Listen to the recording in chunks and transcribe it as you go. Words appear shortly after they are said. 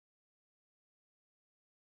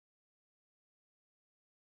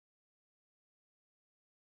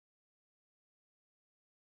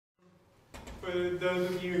for those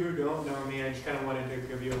of you who don't know me, I just kind of wanted to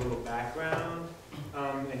give you a little background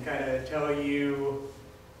and kind of tell you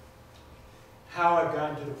how I've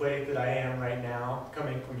gotten to the place that I am right now,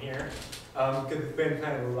 coming from here. Because it's been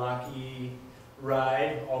kind of a rocky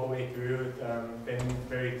ride all the way through. It's been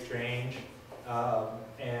very strange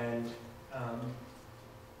and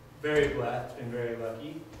very blessed and very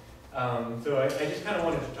lucky. So I just kind of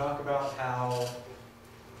wanted to talk about how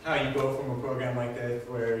you go from a program like this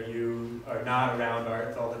where you are not around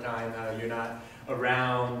arts all the time, how you're not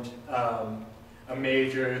around a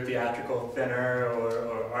major theatrical center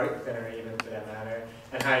or art center even for that matter,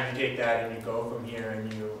 and how you take that and you go from here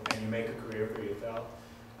and you make a career for yourself.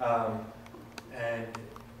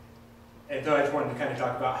 And so I just wanted to kind of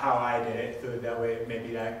talk about how I did it, so that way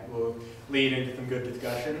maybe that will lead into some good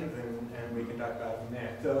discussions and we can talk about it from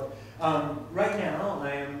there. So right now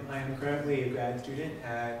I am currently a grad student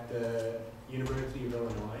at the University of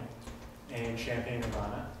Illinois in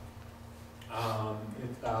Champaign-Urbana.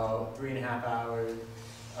 It's about 3.5 hours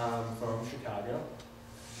from Chicago.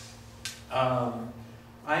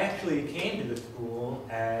 I actually came to the school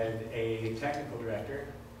as a technical director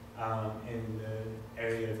in the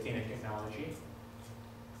area of scenic technology.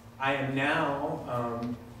 I am now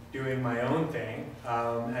doing my own thing.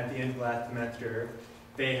 At the end of last semester,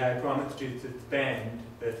 they had promised to suspend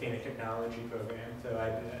the scenic technology program. So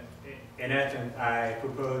in essence, I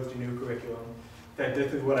proposed a new curriculum, that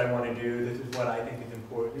this is what I want to do, this is what I think is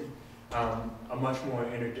important, a much more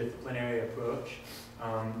interdisciplinary approach,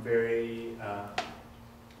 very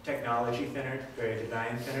technology-centered, very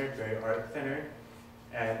design-centered, very art-centered.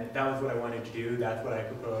 And that was what I wanted to do, that's what I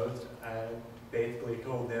proposed. I basically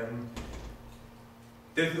told them,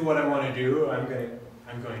 this is what I want to do, I'm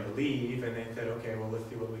going to leave, and they said, okay, well, let's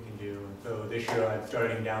see what we can do. And so this year I'm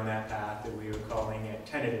starting down that path that we were calling it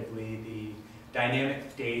tentatively the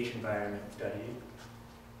Dynamic Stage Environment Study.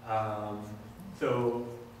 So,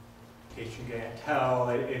 in case you can't tell,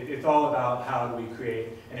 it's all about how do we create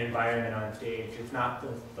an environment on stage. It's not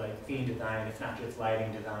just like scene design, it's not just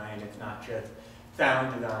lighting design, it's not just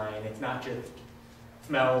sound design, it's not just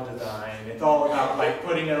smell design. It's all about like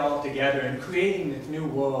putting it all together and creating this new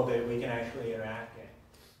world that we can actually interact in.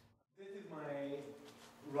 This is my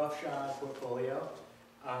roughshod portfolio.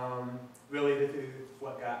 Really, this is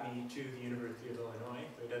what got me to the University of Illinois,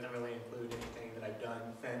 so it doesn't really include anything that I've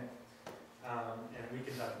done since, and we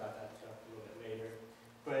can talk about that stuff a little bit later.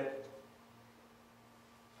 But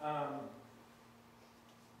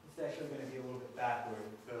it's actually going to be a little bit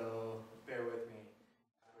backwards, so bear with me.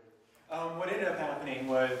 What ended up happening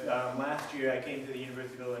was last year I came to the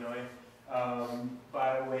University of Illinois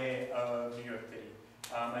by way of New York City.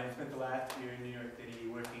 I spent the last year in New York City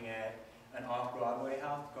working at an off-Broadway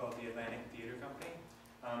house called the Atlantic Theater Company.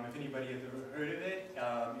 If anybody has ever heard of it,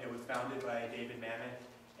 it was founded by David Mamet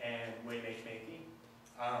and William H. Macy.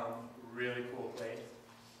 Really cool place.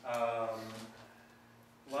 A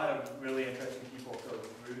lot of really interesting people go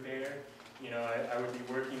through there. You know, I would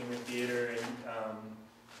be working in the theater and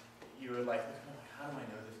you would like, how do I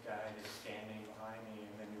know this guy that's standing behind me?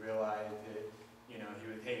 And then you realize that, you know, he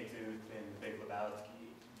was Jesus in The Big Lebowski.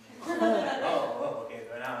 oh, okay,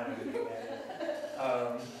 so now I know who that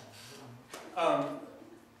is.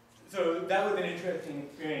 So that was an interesting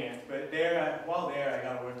experience, but while there I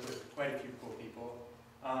got to work with quite a few cool people.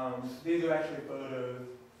 These are actually photos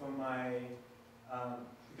from my,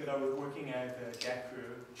 because I was working as a jet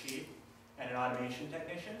crew chief and an automation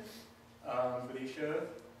technician for these shows.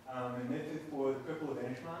 And this is for The Cripple of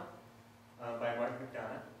Inishmont by Martin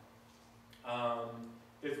McDonough.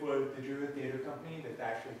 This was the Druid Theatre Company that's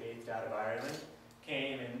actually based out of Ireland,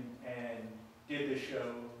 came and did the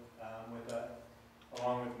show with us,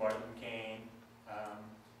 along with Martin Kane.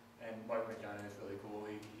 And Martin McDonough is really cool.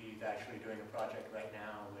 He's actually doing a project right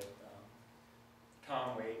now with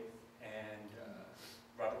Tom Waits and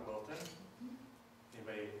Robert Wilson.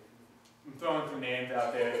 Anybody? I'm throwing some names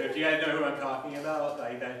out there, so if you guys know who I'm talking about,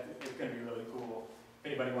 like that, it's going to be really cool.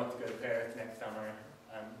 If anybody wants to go to Paris next summer,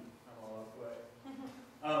 I'm all up for it.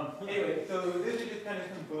 Anyway, so this is just kind of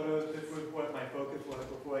some photos. This was what my focus was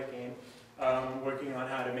before I came, working on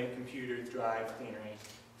how to make computers drive scenery.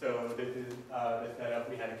 So this is the setup.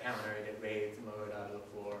 We had a counter that raised and lowered out of the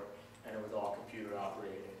floor, and it was all computer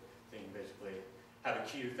operated. So you basically have a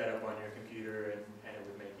cue set up on your computer, and it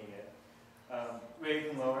was making it raise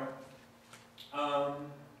and lower.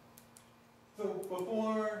 So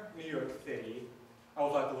before New York City,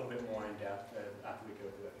 I'll talk a little bit more in depth after we go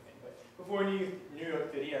through everything. But before New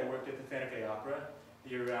York City, I worked at the Santa Fe Opera,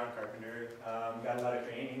 year-round carpenter. Got a lot of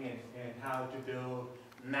training in how to build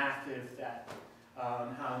massive sets.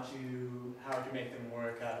 how to make them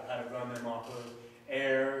work, how to run them off of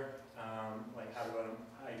air, like how to run them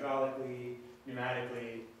hydraulically,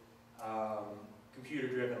 pneumatically,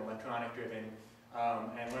 computer-driven, electronic-driven,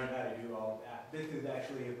 and learn how to do all of that. This is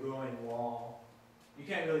actually a growing wall. You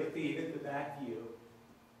can't really see, this is the back view,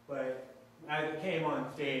 but as it came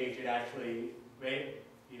on stage, it actually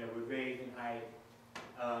would raise in height.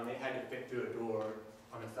 It had to fit through a door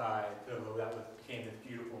on the side, so that became this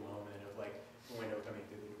beautiful moment of like the window coming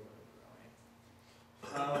through the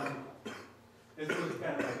door. This was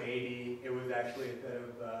kind of my baby. It was actually a set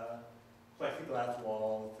of plexiglass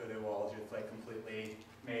walls, so the walls just like completely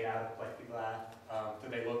made out of plexiglass, so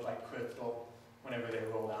they look like crystal whenever they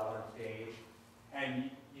roll out on stage. And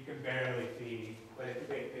you can barely see, but it's a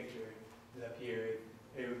great picture. Up here,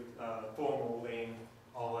 it was full molding,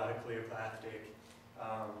 all out of clear plastic.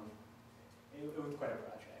 It was quite a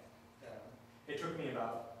project. It took me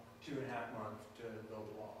about 2.5 months to build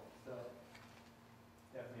the wall, so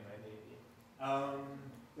definitely my baby.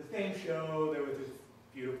 The same show, there was this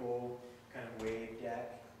beautiful kind of wave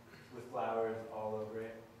deck with flowers all over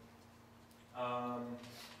it. I'm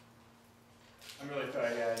really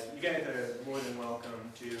sorry, guys. You guys are more than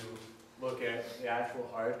welcome to look at the actual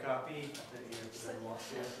hard copy that you want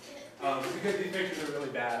to. Because these pictures are really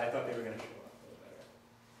bad, I thought they were going to show up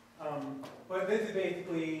a little better. But this is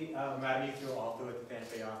basically Mauricio also at the Santa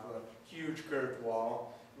Fe Opera. Huge curved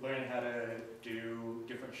wall, learning how to do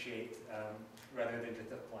different shapes rather than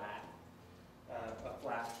just a flat.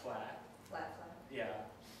 Flat. Yeah.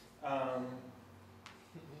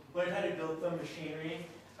 Learn how to build some machinery.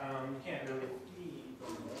 You can't really see.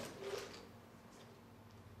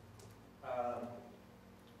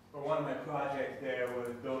 But one of my projects there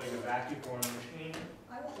was building a vacuum forming machine.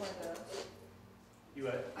 I want one of those. You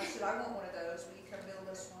what? I said I want one of those. Will you come build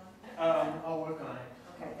us one? I'll work on it.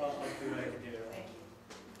 Okay. I'll see what I can do. Thank you.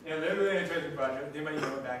 Yeah, they're really interesting projects. Anybody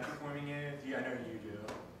know what vacuum forming is? Yeah, I know you do.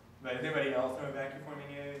 But does anybody else know what vacuum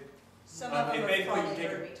forming is? Some of them have probably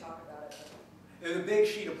heard me talk about it. There's a big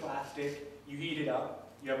sheet of plastic. You heat it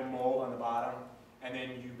up. You have a mold on the bottom, and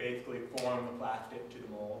then you basically form the plastic to the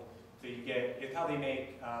mold. So you get, it's how they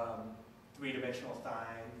make three-dimensional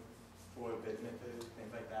signs for businesses,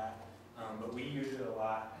 things like that. But we use it a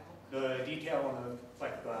lot. The detail on the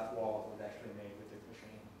plexiglass walls was actually made with this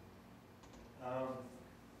machine.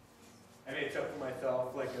 I made stuff for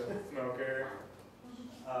myself, like a smoker.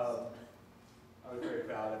 I was very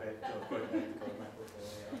proud of it, so of course I had to go with my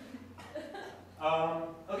portfolio.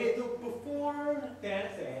 Okay, so before Santa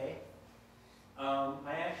Fe,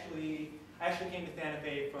 I actually came to Santa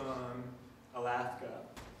Fe from Alaska.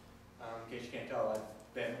 In case you can't tell, I've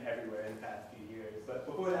been everywhere in the past few years. But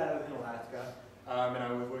before that, I was in Alaska, and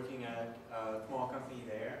I was working at a small company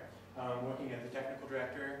there, working as a technical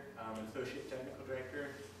director, an associate technical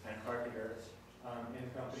director, and a carpenter in the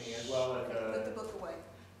company, as well as Put the book away.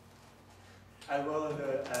 As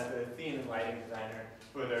a scene and lighting designer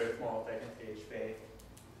for their small second stage space.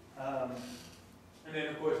 And then,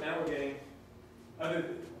 of course, now we're getting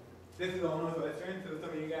this is all Northwestern, so some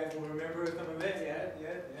of you guys will remember some of it,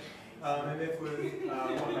 yes. And this was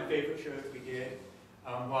one of my favorite shows we did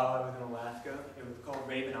while I was in Alaska. It was called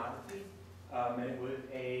Raven Odyssey. And it was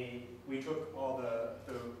we took all the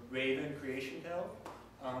Raven creation tales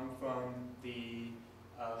from the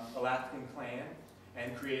Alaskan clan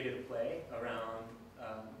and created a play around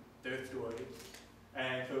their stories.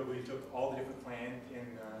 And so we took all the different clans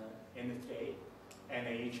in the state, and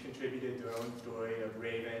they each contributed their own story of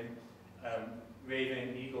raven,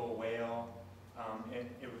 eagle, whale. It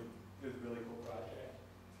was a really cool project.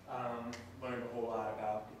 Learned a whole lot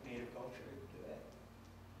about Native culture today.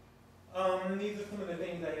 These are some of the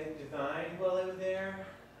things I had designed while I was there.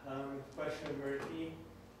 Question of mercy.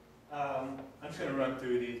 I'm just going to run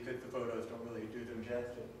through these because the photos don't really do them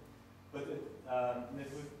justice. But this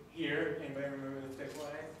was here. Anybody remember the stick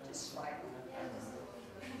line? Just slightly.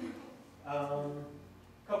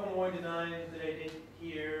 Couple more designs that I did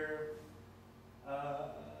here.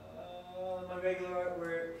 My regular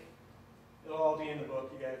artwork. It'll all be in the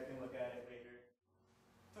book. You guys can look at it later.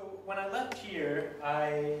 So when I left here,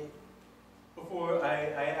 I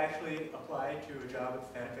actually applied to a job at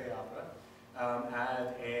Santa Fe Opera as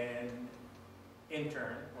an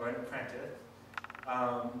intern or an apprentice.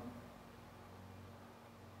 I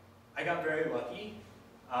got very lucky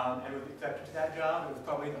and was accepted to that job. It was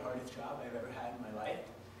probably the hardest job I've ever had in my life.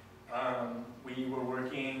 We were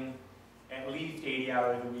working at least 80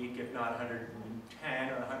 hours a week, if not 110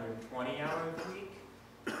 or 120 hours a week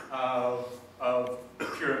of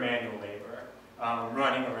pure manual labor.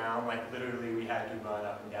 Running around, like literally we had to run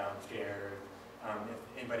up and down stairs,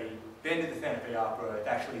 If anybody been to the Santa Fe Opera, it's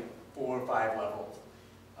actually 4 or 5 levels.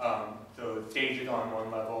 So the stage is on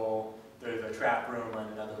one level, there's a trap room on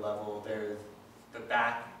another level, there's the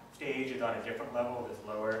back stage is on a different level, it's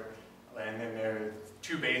lower, and then there's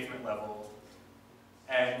 2 basement levels.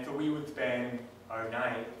 And so we would spend our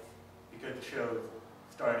night, because the shows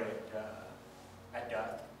started at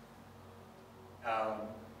dusk,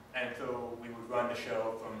 and so we would run the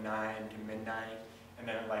show from 9 to midnight, and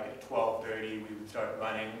then like at 12:30 we would start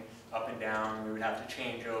running up and down. We would have to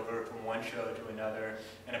change over from one show to another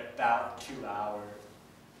in about 2 hours.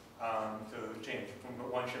 So change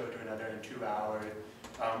from one show to another in 2 hours.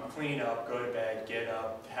 Clean up, go to bed, get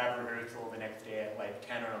up, have rehearsal the next day at like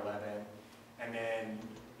 10 or 11, and then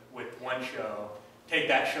with one show, take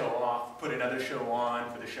that show off, put another show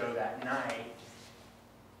on for the show that night,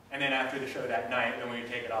 and then after the show that night, then we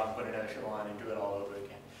would take it off, put another show on, and do it all over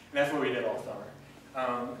again. And that's what we did all summer.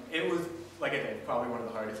 It was, like I said, probably one of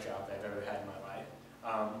the hardest jobs I've ever had in my life.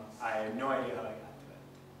 I have no idea how I got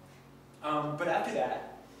to it. But after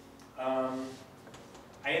that,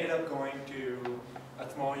 I ended up going to a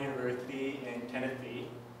small university in Tennessee,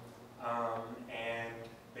 and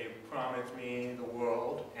they promised me the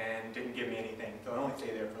world and didn't give me anything. So I only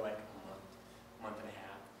stayed there for like a month and a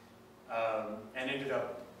half, and ended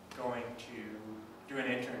up going to do an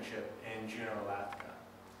internship in Juneau, Alaska,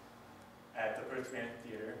 at the First Fantasy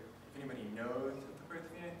Theater. If anybody knows of the First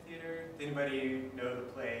Fantasy Theater, does anybody know the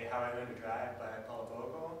play How I Learned to Drive by Paula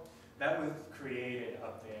Vogel? That was created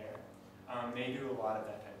up there. They do a lot of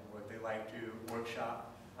that type of work. They like to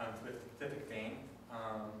workshop specific things.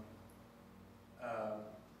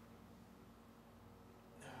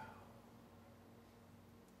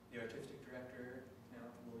 The artistic director is now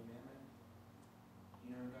Willie Mammoth.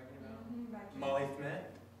 You know what I'm talking about? Mm-hmm, Molly Smith?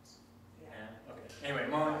 Yeah. Okay. Anyway,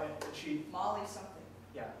 Molly something.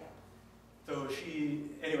 Yeah. So she's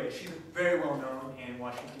very well known in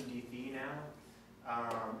Washington, D.C. now.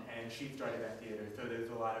 And she started that theater, so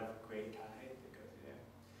there's a lot of great ties that go through there.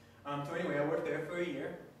 So anyway, I worked there for a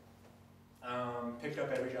year. Picked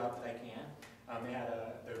up every job that I can. They had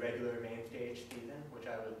the regular main stage season, which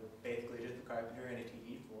I was basically just a carpenter and a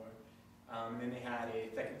TV for. Then they had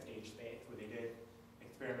a second stage space where they did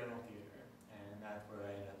experimental theater, and that's where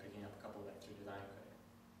I ended up picking up a couple of extra design credits,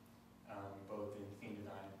 both in scene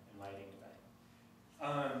design and lighting design.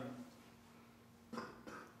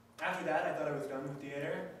 After that, I thought I was done with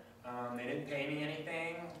theater. They didn't pay me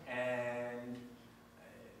anything, and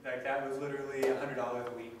like that was literally $100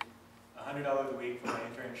 a week. $100 a week for my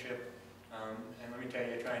internship. And let me tell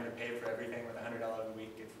you, trying to pay for everything with $100 a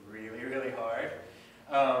week gets really, really hard.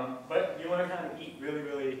 But you learn how to eat really,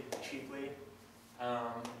 really cheaply.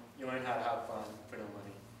 You learn how to have fun for no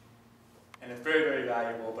money. And it's very, very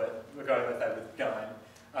valuable, but regardless, I was done.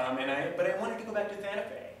 But I wanted to go back to Santa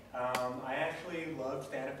Fe. I actually loved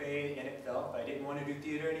Santa Fe in itself. I didn't want to do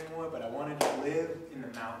theater anymore, but I wanted to live in the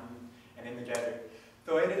mountains and in the desert.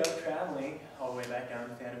 So I ended up traveling all the way back down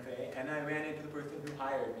to Santa Fe, and I ran into the person who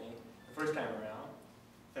hired me the first time around.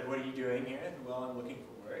 Said, "What are you doing here?" I said, "Well, I'm looking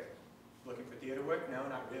for work." "Looking for theater work?" "No,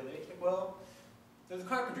 not really." He said, "Well, there's a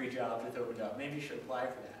carpentry job that's opened up. Maybe you should apply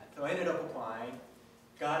for that." So I ended up applying,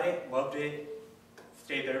 got it, loved it,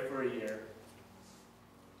 stayed there for a year.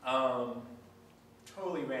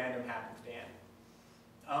 Totally random happenstance.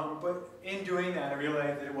 But in doing that, I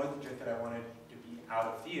realized that it wasn't just that I wanted to be out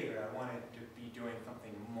of theater. I wanted to be doing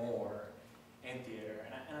something more in theater,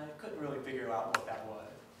 and I couldn't really figure out what that was.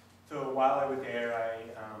 So while I was there,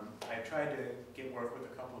 I tried to get work with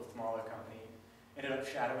a couple of smaller companies. Ended up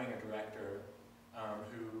shadowing a director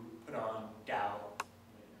who put on Doubt,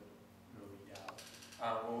 movie Doubt.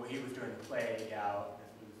 Well, he was doing the play Doubt.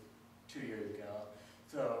 This was 2 years ago.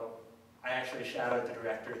 So I actually shadowed the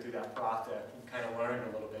director through that process and kind of learned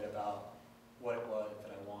a little bit about what it was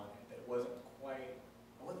that I wanted. That I wasn't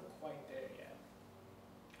quite there yet.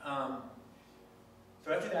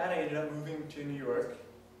 So after that, I ended up moving to New York.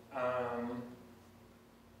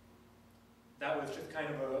 That was just kind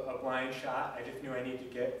of a blind shot. I just knew I needed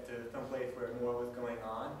to get to someplace where more was going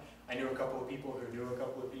on. I knew a couple of people who knew a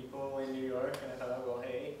couple of people in New York, and I thought, well,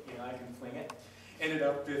 hey, I can swing it. Ended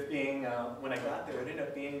up just being, when I got there, it ended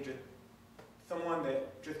up being just someone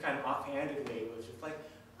that just kind of offhandedly was just like,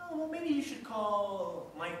 "Oh, well, maybe you should call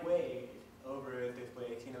Mike Wade over at this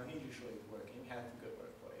place. He's usually working, has some good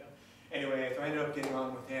work for you." Anyway, so I ended up getting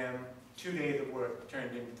on with him. 2 days of work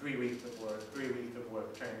turned into 3 weeks of work. 3 weeks of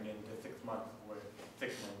work turned into 6 months of work.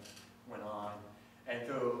 6 months went on. And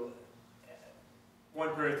so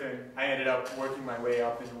one person, I ended up working my way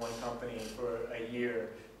up into one company for a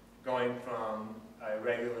year, going from a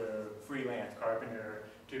regular freelance carpenter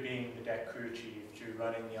to being the deck crew chief to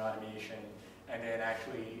running the automation and then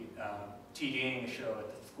actually TDing a show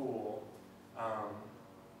at the school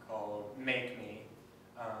called Make Me.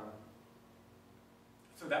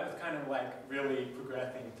 So that was kind of like really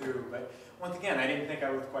progressing through, but once again, I didn't think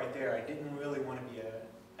I was quite there. I didn't really want to be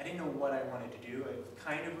I didn't know what I wanted to do. It was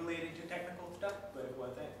kind of related to technical stuff, but it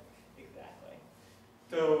wasn't exactly.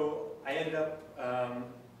 So I ended up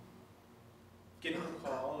getting a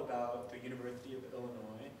call about the University of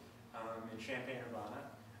Illinois in Champaign-Urbana.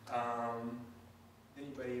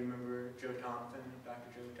 Anybody remember Joe Thompson, Dr.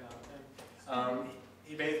 Joe Thompson?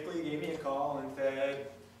 He basically gave me a call and said,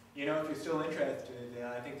 you know, if you're still interested,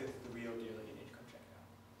 I think this is the real deal. You need to come check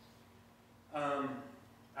it out.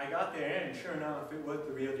 I got there, and sure enough, it was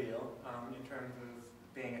the real deal in terms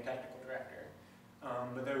of being a technical director.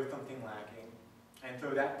 But there was something lacking. And so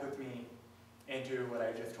that puts me into what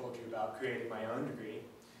I just told you about creating my own degree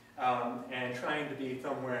and trying to be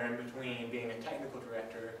somewhere in between being a technical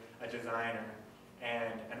director, a designer,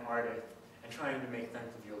 and an artist, and trying to make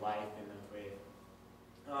sense of your life in those ways.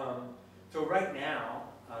 So right now,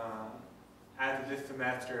 as of this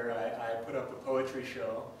semester, I put up a poetry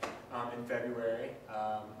show in February.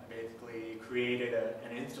 I basically created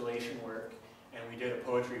an installation work, and we did a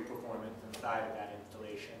poetry performance inside of that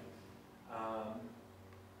installation.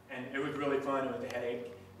 And it was really fun. It was a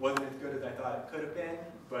headache. Wasn't as good as I thought it could have been,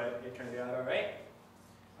 but it turned out all right.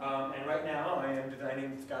 And right now, I am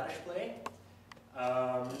designing Scottish play,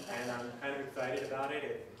 and I'm kind of excited about it.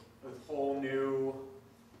 It was whole new.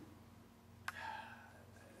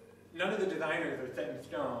 None of the designers are set in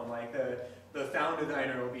stone. Like the sound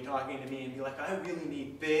designer will be talking to me and be like, I really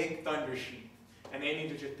need big thunder sheets. And they need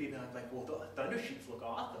to just be like, well, the thunder sheets look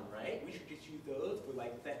awesome, right? We should just use those for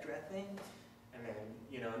like set dressing. And then,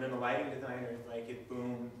 you know, and then the lighting designers, like his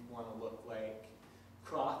booms want to look like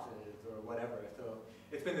crosses or whatever. So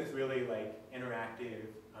it's been this really like interactive,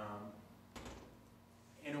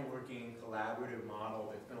 inner working, collaborative model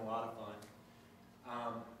that's been a lot of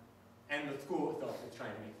fun. And the school itself is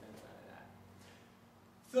trying to make sense out of that.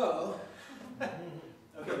 So,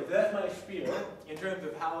 okay, so that's my spiel in terms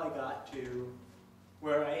of how I got to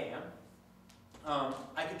where I am.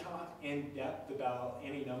 I could talk in depth about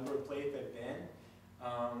any number of places I've been.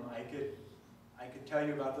 I could tell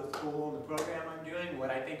you about the school and the program I'm doing, what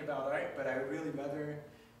I think about art, but I would really rather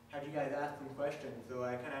have you guys ask some questions so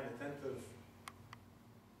I kind of have a sense of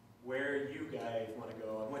where you guys want to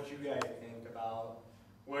go and what you guys think about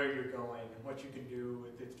where you're going and what you can do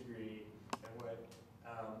with this degree and what,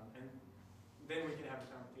 and then we can have a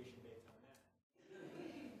conversation based on that.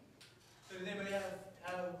 So does anybody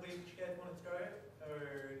have a place that you guys want to start?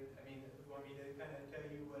 Or, I mean, want me to kind of tell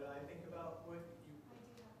you what I think about what you...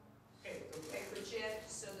 Okay, so... Okay, project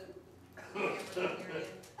so the camera can hear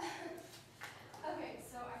you. Okay,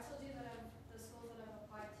 so I told you that the schools that I've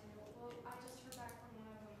applied to, well, I just heard back from one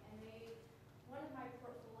of them, and they wanted my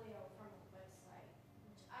portfolio from a website,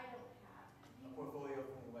 which I don't have. A portfolio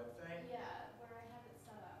from the website? Yeah, where I have it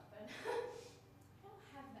set up, but I don't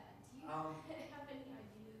have that. Do you have any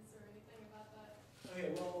ideas or anything about that?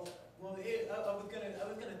 Okay, well, I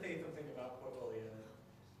was gonna say something about portfolios.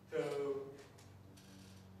 So,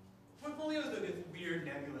 portfolios are this weird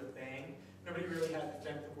nebulous thing. Nobody really has a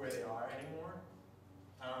sense of where they are anymore.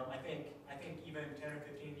 I think even 10 or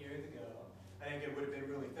 15 years ago, I think it would have been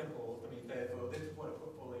really simple. Somebody said, well, this is what a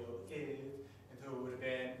portfolio is, and so it would have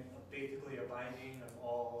been basically a binding of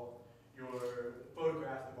all your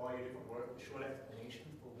photographs of all your different work with short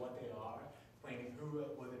explanations for what they are, explaining who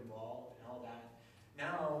was involved and all that.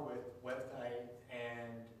 Now with websites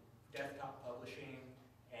and desktop publishing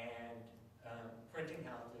and printing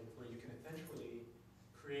houses where you can essentially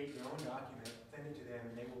create your own document, send it to them,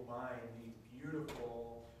 and they will bind these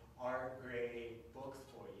beautiful art grade books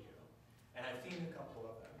for you. And I've seen a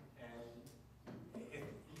couple of them, and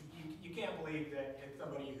you can't believe that if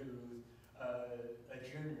somebody who's a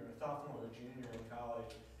junior, a sophomore or junior in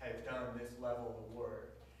college has done this level of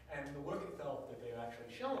work. And the work itself that they're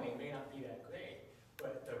actually showing may not be that great,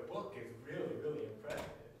 but the book is really, really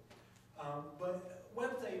impressive. But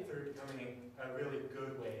websites are becoming a really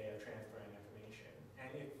good way of transferring information.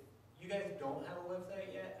 And if you guys don't have a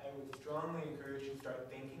website yet, I would strongly encourage you to start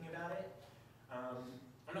thinking about it. I'm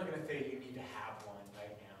not going to say you need to have one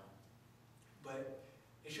right now, but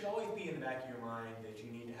it should always be in the back of your mind that you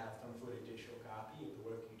need to have some sort of digital copy of the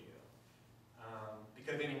work you do.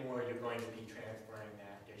 Because anymore you're going to be transferring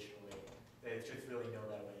that digitally. There's just really no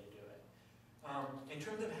better way to do it. In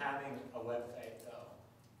terms of having a website though,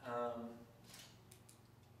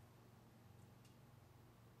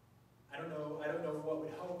 I don't know what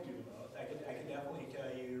would help you the most. I could definitely tell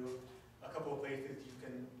you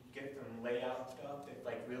layout stuff that's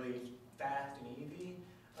like really fast and easy.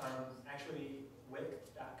 Actually,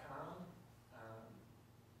 Wix.com,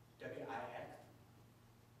 Wix.com.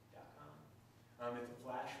 It's a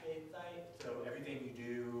Flash-based site, so everything you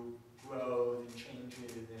do grows and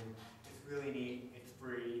changes, and it's really neat. It's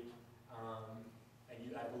free, and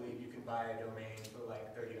I believe you can buy a domain for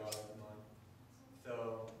like $30 a month.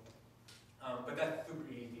 So, but that's super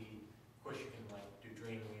easy. Of course, you can like do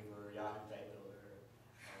Dreamweaver, Yahoo Site Builder.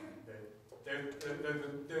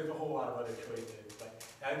 There's a whole lot of other choices, but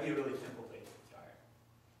that would be a really simple place to start.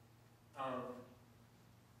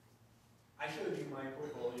 I showed you my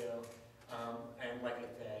portfolio, and like I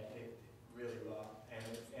said, it's really raw, and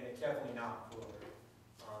it's definitely not for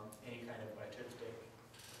any kind of artistic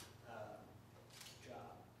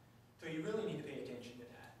job. So you really need to pay attention to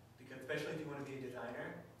that, because especially if you want to be a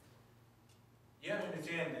designer, you have to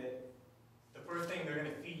understand that the first thing they're going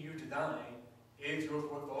to see you design is your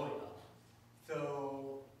portfolio.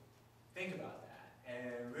 So think about that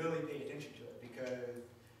and really pay attention to it, because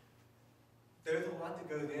there's a lot that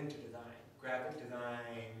goes into design. Graphic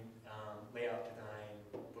design, layout design,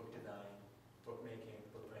 bookmaking,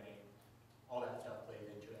 book printing, all that stuff plays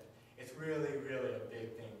into it. It's really, really a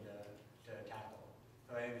big thing to tackle.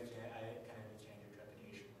 So I kind of understand your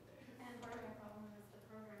trepidation with it. And part of my problem is the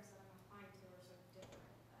programs that I'm applying to are so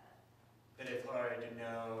different That it's hard to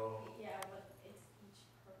know. yeah, what it's each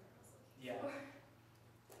program is looking Yeah. for.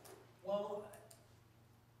 Well,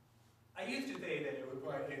 I used to say that it's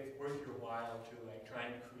worth your while to like try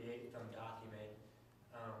and create some document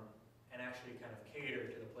and actually kind of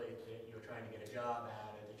cater to the place that you're trying to get a job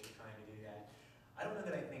at, or that you're trying to do that. I don't know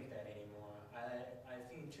that I think that anymore. I've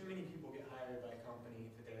seen too many people get hired by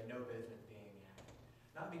companies that they had no business being at.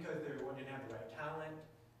 Not because they didn't have the right talent,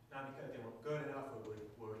 not because they weren't good enough or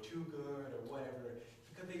were too good or whatever,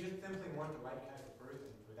 because they just simply weren't the right type of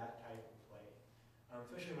person for that type of place.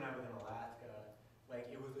 Especially when I was in Alaska,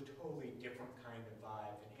 like it was a totally different kind of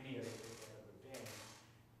vibe than any other place I've ever been.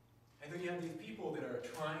 And then you have these people that are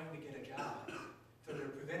trying to get a job, so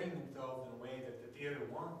they're presenting themselves in a way that the theater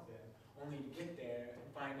wants them, only to get there and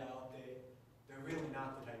find out that they're really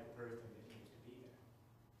not the type of person that needs to be there.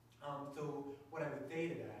 So what I would say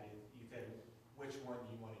to that is, you said, which one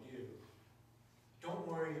do you want to do? Don't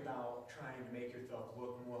worry about trying to make yourself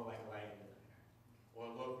look more like a lighting designer, or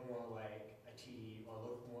look more like a TD, or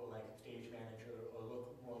look more like a stage manager, or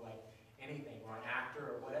look more like anything, or an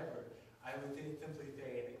actor, or whatever. I would simply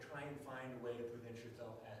say that try and find a way to present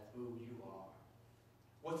yourself as who you are.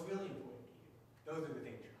 What's really important to you? Those are the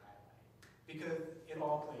things you highlight, because it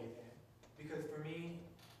all plays in. Because for me,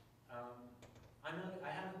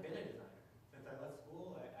 I haven't been a designer since I left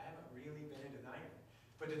school. I haven't really been a designer.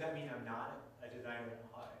 But does that mean I'm not a designer at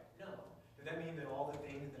heart? No. Does that mean that all the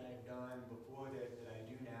things that I've done before this, that I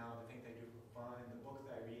do now, the things I do for fun, the books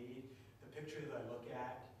I read, the pictures I look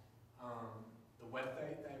at, the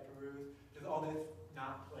websites I peruse, does all this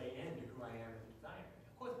not play into who I am as a designer?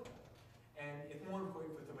 Of course it does. And it's more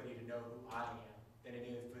important for somebody to know who I am than it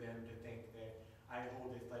is for them to think that I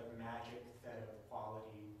hold this like magic set of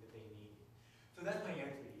qualities that they need. So that's my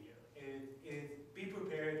answer to you, is be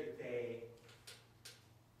prepared to say,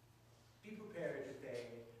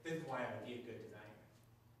 this is why I would be a good designer.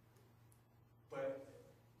 But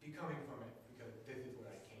be coming from it because this is where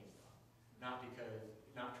I came from. Not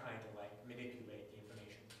trying to like manipulate the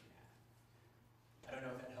information that you have. I don't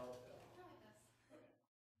know if that helps though. No, it does. Okay.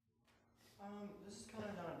 This is kind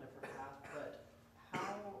of down a different path, but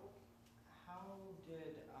how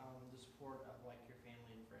did the support of like your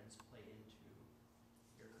family and friends play into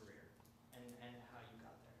your career and how you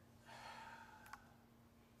got there?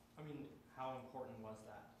 I mean, how important was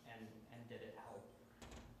that, and did it help?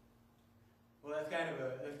 Well, that's kind of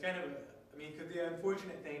I mean, because the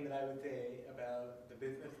unfortunate thing that I would say about the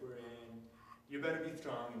business we're in, you better be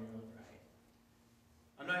strong in your own right.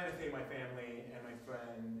 I'm not going to say my family and my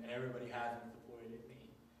friends and everybody hasn't supported me,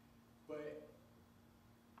 but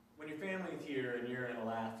when your family's here and you're in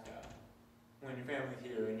Alaska, when your family's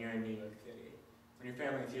here and you're in New York City, when your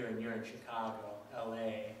family's here and you're in Chicago,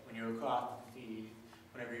 LA, when you're across the seas,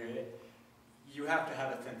 whenever you have to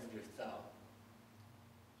have a sense of yourself.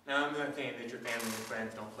 Now, I'm not saying that your family and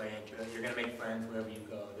friends don't play into it. You're going to make friends wherever you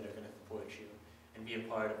go that are going to support you and be a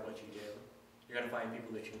part of what you do. You're going to find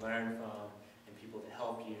people that you learn from and people that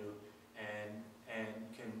help you and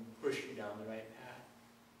can push you down the right path.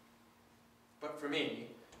 But for me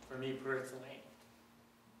personally,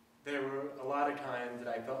 there were a lot of times that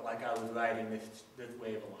I felt like I was riding this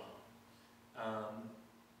wave alone.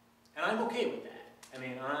 And I'm okay with that. I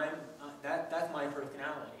mean, that's my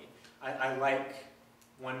personality. I like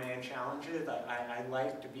one-man challenges. I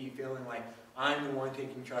like to be feeling like I'm the one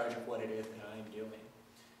taking charge of what it is that I'm doing.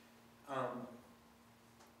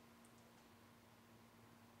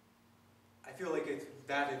 I feel like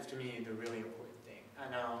that is to me the really important thing. I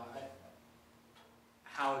know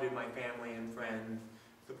how did my family and friends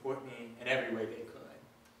support me in every way they could,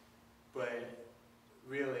 but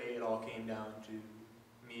really it all came down to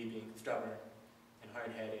me being stubborn and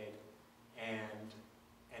hard-headed and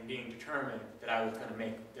being determined that I was going to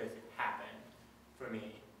make this happen for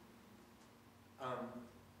me.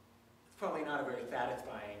 It's probably not a very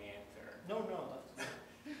satisfying answer. No, that's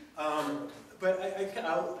But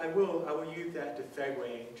I will use that to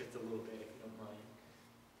segue just a little bit, if you don't mind.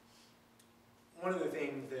 One of the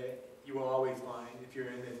things that you will always find if you're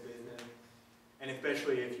in this business, and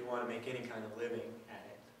especially if you want to make any kind of living at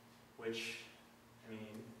it, which, I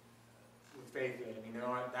mean, let's face it, I mean, there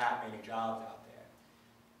aren't that many jobs out there.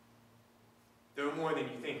 There are more than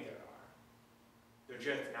you think there are. They're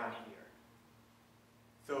just not here.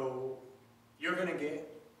 So you're going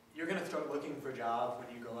to start looking for jobs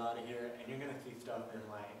when you go out of here, and you're going to see stuff in,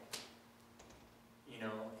 like, you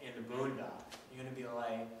know, in the boondocks. You're going to be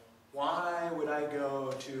like, why would I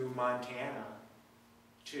go to Montana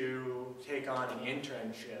to take on an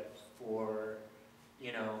internship for,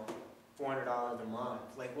 you know, $400 a month?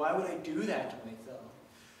 Like, why would I do that to myself?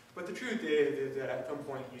 But the truth is that at some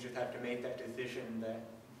point you just have to make that decision that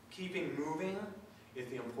keeping moving is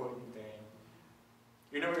the important thing.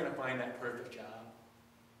 You're never going to find that perfect job.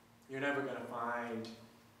 You're never going to find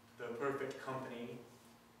the perfect company.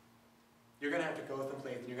 You're going to have to go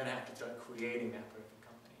someplace and you're going to have to start creating that perfect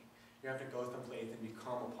company. You have to go someplace and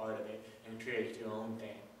become a part of it and create your own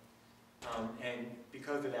thing. And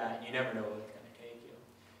because of that, you never know where it's going to take you.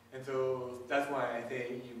 And so that's why I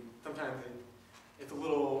say sometimes it's a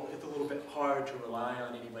little bit hard to rely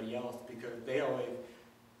on anybody else because they always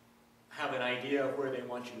have an idea of where they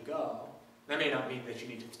want you to go. That may not mean that you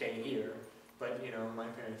need to stay here. But, you know, my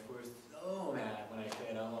parents were so mad when I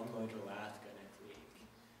said, oh, I'm going to Alaska next week.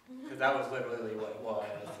 Because that was literally what it was.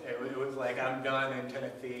 It was like, I'm done in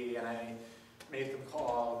Tennessee, and I made some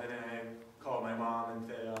calls, and then I called my mom and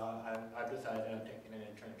said, I've decided I'm taking an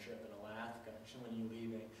internship in Alaska. She said, when are you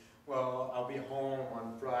leaving? Well, I'll be home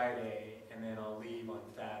on Friday, and then I'll leave on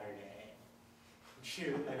Saturday.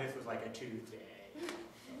 And this was like a Tuesday.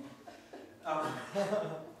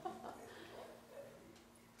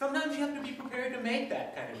 Sometimes you have to be prepared to make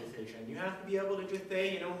that kind of decision. You have to be able to just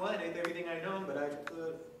say, you know what, it's everything I know, but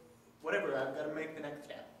whatever, I've got to make the next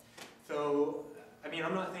step. So, I mean,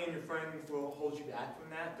 I'm not saying your friends will hold you back from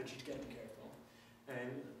that, but you just got to be careful.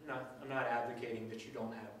 And I'm not advocating that you don't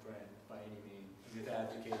have friends by any means. I'm just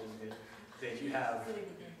advocating that you have,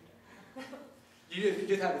 you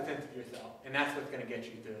just have a sense of yourself, and that's what's going to get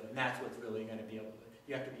you through, and that's what's really going to be able to,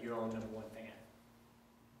 you have to be your own #1 fan.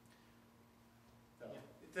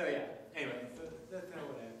 So yeah, anyway, so that's not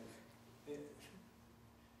what I have.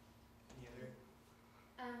 Any other?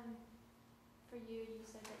 For you, you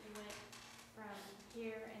said that you went from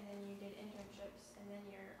here and then you did internships and then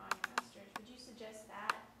you're on your master's. Would you suggest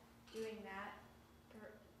doing that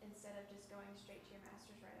instead of just going straight to your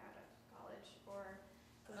master's right out of college, or?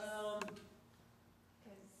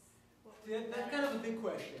 That's kind of a big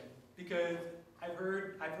question because I've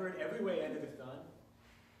heard every way under the sun,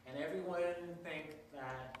 and everyone thinks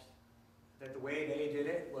that the way they did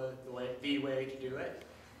it was the way to do it.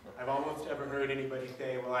 I've almost never heard anybody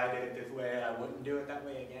say, well, I did it this way, I wouldn't do it that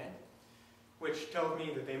way again, which tells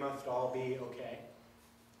me that they must all be okay.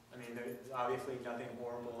 I mean, there's obviously nothing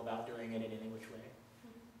horrible about doing it in any which way.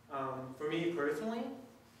 For me personally,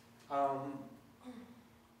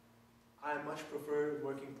 I much prefer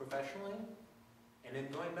working professionally and then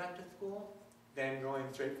going back to school than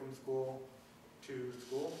going straight from school to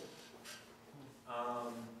school.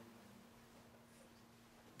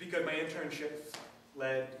 Because my internships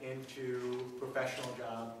led into professional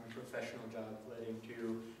jobs, and professional jobs led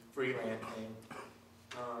into freelancing.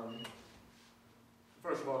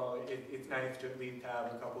 First of all, it's nice to at least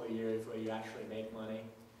have a couple of years where you actually make money,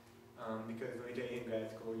 because when you're in grad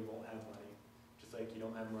school, you won't have money, just like you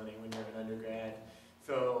don't have money when you're an undergrad.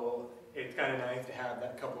 So it's kind of nice to have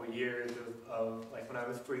that couple of years of like when I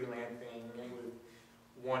was freelancing, it was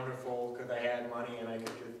wonderful because I had money and I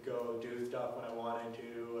could just go do stuff when I wanted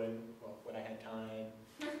to, and well, when I had time,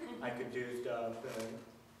 I could do stuff. And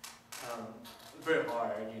it's very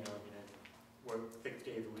hard, you know. I mean, I worked 6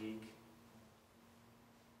 days a week.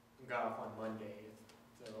 Got off on Mondays,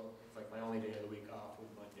 so it's like my only day of the week off was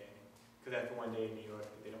Monday, because that's the one day in New York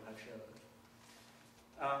that they don't have shows.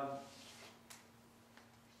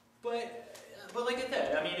 But but like I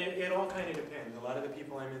said, I mean, it all kind of depends. A lot of the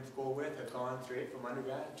people I'm in school with have gone straight from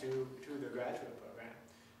undergrad to the graduate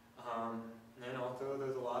program. And then also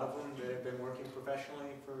there's a lot of them that have been working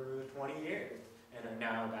professionally for 20 years and are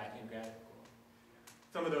now back in grad school.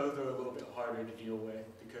 Some of those are a little bit harder to deal with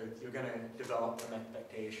because you're going to develop some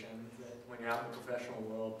expectations that when you're out in the professional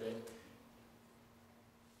world that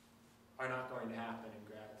are not going to happen in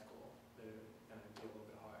grad school. That are going to be a little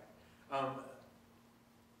bit hard.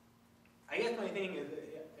 I guess my thing is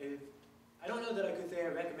I don't know that I could say I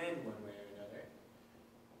recommend one way or another,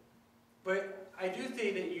 but I do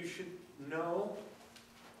say that you should know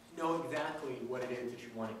exactly what it is that you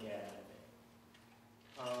want to get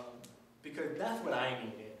out of it. Because that's what I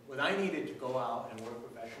needed. I needed to go out and work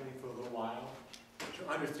professionally for a little while to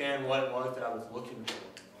understand what it was that I was looking for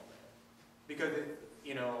and all that. Because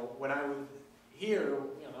when I was here,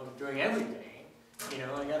 doing everything,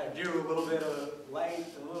 I got to do a little bit of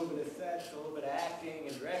lights, a little bit of sets, a little bit of acting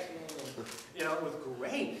and directing, and it was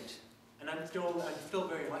great. And I'm still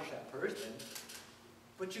very much that person.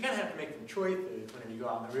 But you're gonna have to make some choices when you go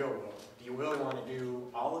out in the real world. Do you really want to do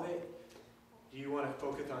all of it? Do you want to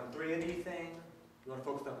focus on 3 of these things? Do you want to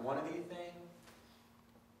focus on 1 of these things?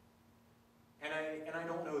 And I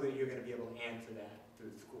don't know that you're going to be able to answer that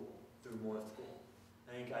through more school.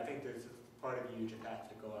 I think there's part of you just has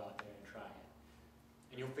to go out there and try it,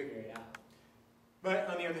 and you'll figure it out. But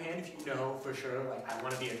on the other hand, if you know for sure, like I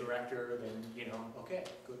want to be a director, then okay,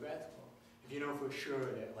 go to grad school. If you know for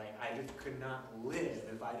sure that like I just could not live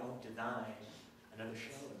if I don't design another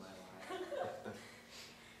show in my life.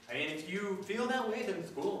 I mean, if you feel that way, then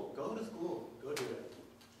school. Go to school. Go do it.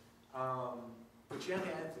 But you have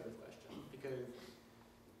to answer this question because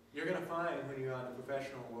you're going to find when you're out in the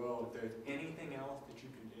professional world, if there's anything else that you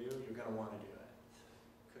can do, you're going to want to do it.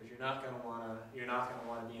 Because you're not going to want to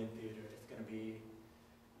be in theater. It's going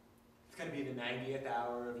to be the 90th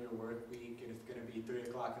hour of your work week, and it's going to be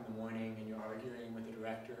 3 o'clock in the morning, and you're arguing with the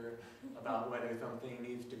director about whether something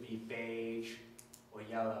needs to be beige or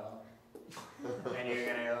yellow. And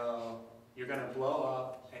you're gonna blow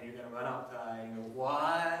up, and you're gonna run outside and go,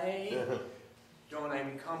 why don't I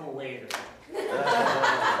become a waiter? So much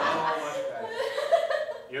better.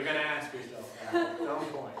 You're gonna ask yourself that at some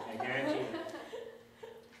point, I guarantee it.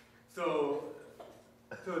 So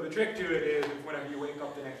the trick to it is whenever you wake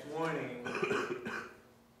up the next morning,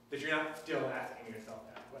 that you're not still asking yourself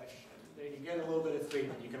that question. That you get a little bit of sleep,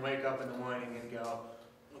 and you can wake up in the morning and go,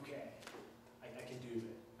 okay, I can do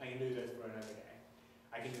this. I can do this for another day.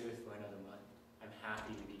 I can do this for another month. I'm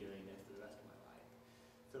happy to be doing this for the rest of my life.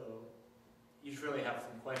 So you should really have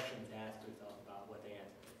some questions to ask yourself about what they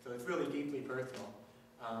answer. So it's really deeply personal.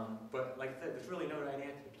 But like I said, there's really no right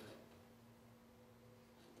answer to it.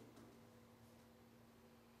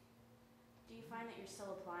 Do you find that you're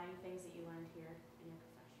still applying things that you learned here in your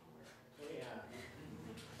professional work? Oh yeah.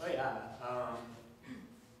 Oh yeah.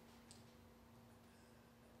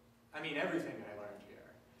 I mean, everything I learned here.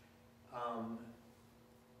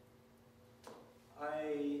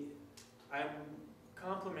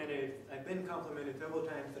 I've been complimented several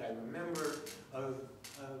times that I remember of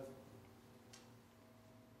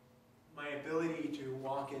my ability to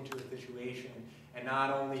walk into a situation and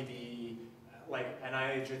not only be and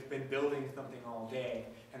I had just been building something all day,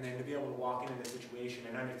 and then to be able to walk into the situation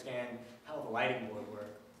and understand how the lighting board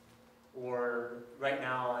works. Or right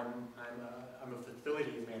now I'm a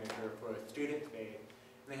facilities manager for a student space,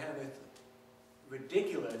 and they have this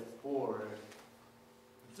ridiculous board.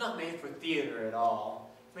 It's not made for theater at all.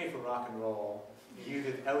 It's made for rock and roll. It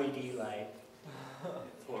uses LED light.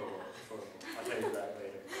 It's horrible. It's horrible. I'll tell you that later.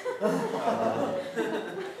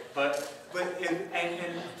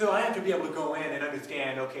 And so I have to be able to go in and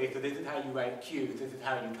understand, okay, so this is how you write cues, this is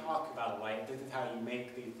how you talk about light, this is how you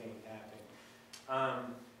make these things happen.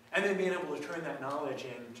 And then being able to turn that knowledge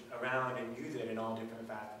around and use it in all different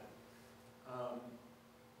facets.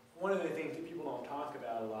 One of the things that people don't talk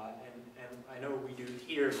about a lot, and I know we do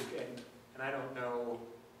here, and I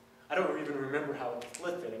don't even remember how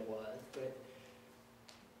explicit it was, but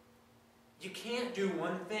you can't do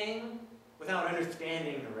one thing without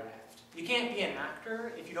understanding the rest. You can't be an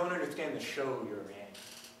actor if you don't understand the show you're in.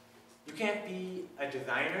 You can't be a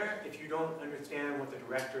designer if you don't understand what the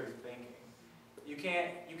director is thinking. You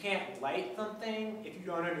can't light something if you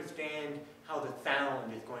don't understand how the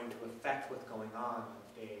sound is going to affect what's going on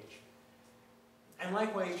stage. And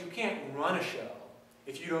likewise, you can't run a show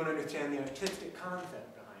if you don't understand the artistic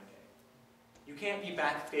concept behind it. You can't be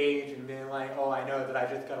backstage and be like, oh, I know that I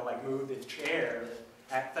just gotta move this chair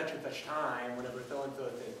at such and such time whenever so-and-so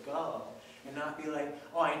says go, and not be like,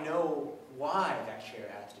 oh, I know why that chair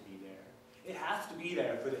has to be there. It has to be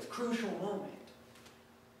there for this crucial moment.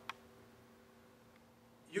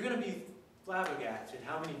 you're going to be flabbergasted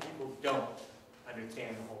how many people don't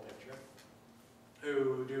understand the whole picture,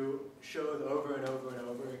 who do shows over and over and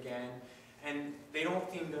over again, and they don't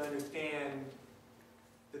seem to understand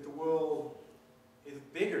that the world is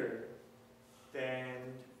bigger than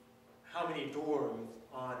how many doors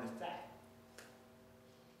on the set.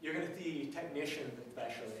 You're going to see technicians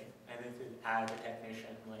especially, and this is as a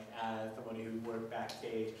technician, like as somebody who worked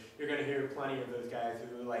backstage, you're going to hear plenty of those guys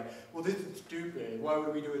who are like, well, this is stupid. Why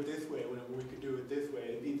would we do it this way when we could do it this way?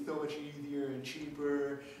 It'd be so much easier and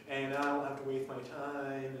cheaper, and I don't have to waste my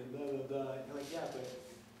time, and blah, blah, blah. And you're like, yeah, but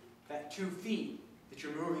that 2 feet that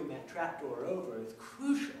you're moving that trapdoor over is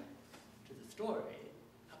crucial to the story.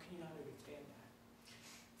 How can you not understand that?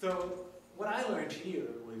 So what I learned here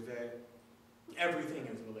was that everything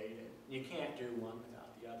is related. You can't do one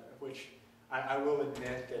without the other, which I will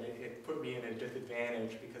admit that it put me in a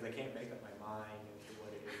disadvantage because I can't make up my mind as to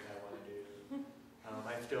what it is I want to do.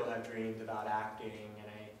 I still have dreams about acting,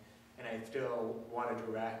 and I still want to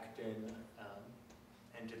direct and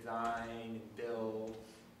design and build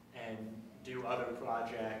and do other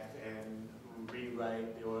projects and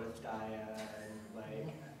rewrite the Orstaya and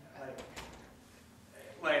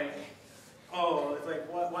oh, it's like,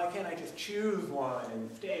 why can't I just choose one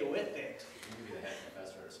and stay with it? You can be the head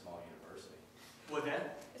professor at a small university. What's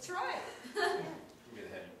that? That's right. You can be the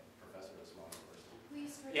head professor at a small university.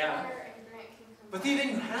 Please Yeah. retire and Grant can come But back. see, then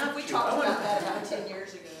you have We to. talked I wanna- about that about 10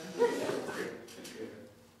 years ago.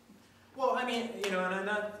 Well, I mean, you know, and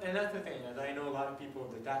that's the thing, is I know a lot of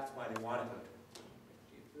people that's why they want to go to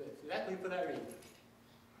university. It's exactly for that reason.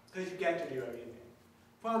 Because you get to do everything.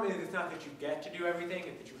 Problem is, it's not that you get to do everything,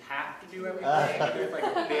 it's that you have to do everything. And there's like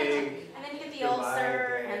a big And then you get the divide ulcer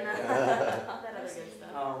there. and all that other good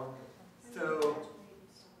stuff.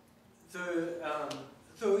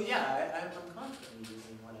 So yeah, I'm constantly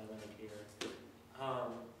using what I learned here.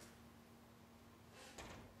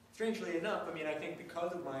 Strangely enough, I mean, I think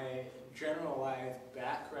because of my generalized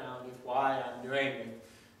background is why I'm doing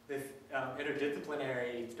this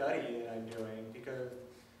interdisciplinary study that I'm doing, because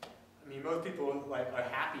I mean, most people are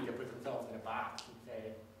happy to put themselves in a box and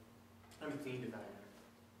say, I'm a scene designer.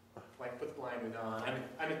 Like, put the blinders on.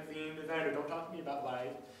 I'm a scene designer. Don't talk to me about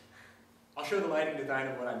light. I'll show the lighting design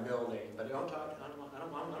of what I'm building, but I don't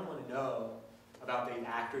want to know about the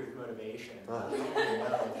actor's motivation. I don't want to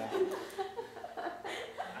know that.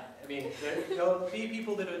 I mean, there'll be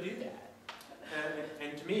people that'll do that.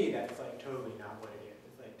 And to me, that's like totally not what it is.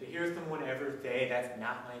 It's like, to hear someone ever say that's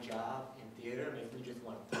not my job in theater makes me just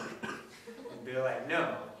want to punch them. And be like,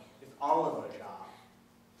 no, it's all of our job.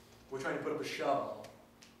 We're trying to put up a show.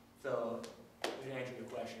 So, to answer your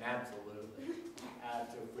question, absolutely.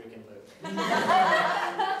 Absolutely.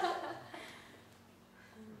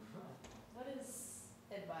 What is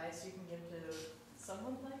advice you can give to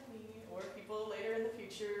someone like me or people later in the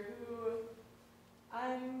future who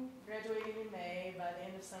I'm graduating in May. By the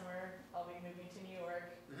end of summer, I'll be moving to New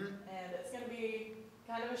York, and it's going to be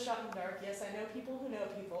kind of a shot in the dark. Yes, I know people who know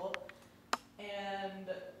people, and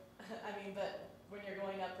I mean, but when you're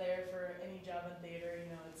going up there for any job in theater, you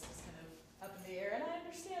know, it's just kind of up in the air. And I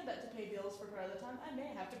understand that to pay bills for part of the time, I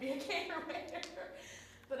may have to be a camera waiter.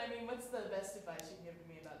 But I mean, what's the best advice you can give to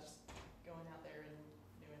me about just going out there and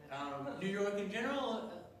doing it? New York in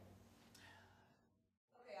general.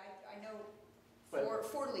 Okay, I know But-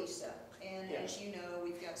 for Lisa, and Yeah. as you know,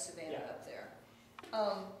 we've got Savannah Yeah. up there.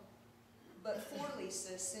 But for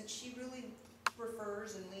Lisa, since she really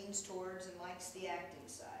prefers and leans towards and likes the acting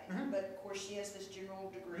side, Mhm. but of course she has this general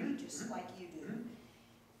degree just like you do.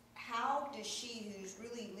 How does she, who's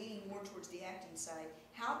really leaning more towards the acting side,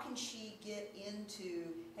 how can she get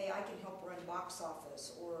into, hey, I can help run box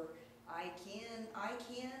office, or I can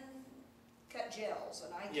cut gels,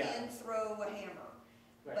 and I Yeah. can throw a hammer,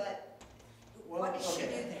 Right. but Well, what does she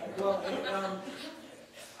okay. do there? Well,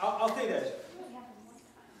 I'll say this. It only happened one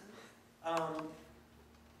time.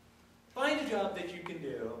 Find a job that you can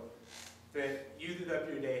do that uses up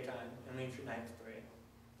your daytime and leaves your nights free.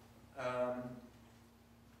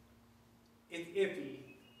 It's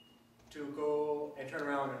iffy to go and turn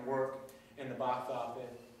around and work in the box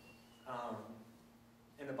office,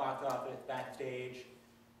 backstage.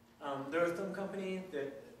 There are some companies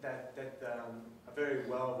that's a very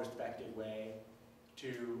well-respected way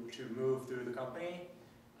to move through the company,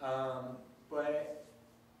 but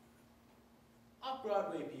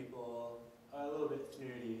off-Broadway people are a little bit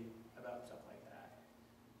snooty about stuff like that.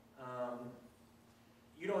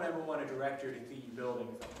 You don't ever want a director to see you building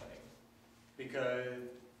something, because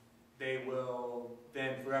they will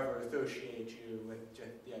then forever associate you with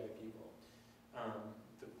just the other people,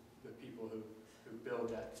 the people who build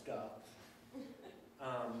that stuff.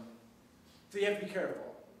 So you have to be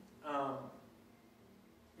careful.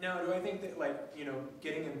 Now, do I think that, like, you know,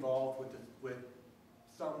 getting involved with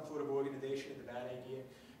some sort of organization is a bad idea?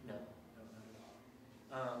 No, no, not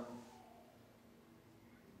at all.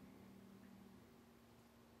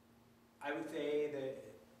 I would say that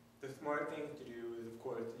the smart thing to do is, of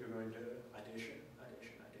course, you're going to audition.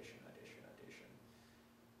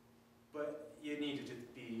 But you need to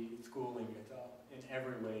just be schooling yourself in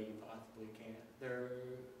every way you possibly can. There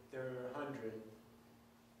are hundreds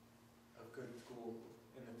of good schools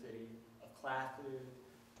in the city, of classes,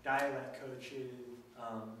 dialect coaches.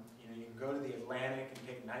 You know, you can go to the Atlantic and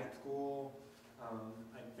take night school.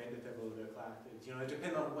 I've been to several of their classes. You know, it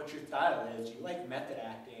depends on what your style is. Do you like method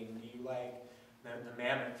acting? Do you like the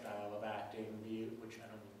Mammoth style of acting? Do you, which I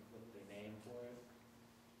don't know what the name for it.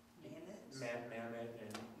 Mammoth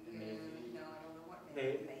and Macy. No, I don't know what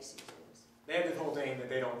Macy's is. They have this whole thing that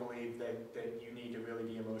they don't believe that you need to really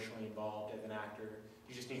be emotionally involved as an actor.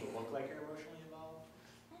 You just need to look like you're emotionally involved.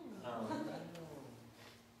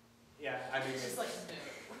 Yeah, I mean, It's just like,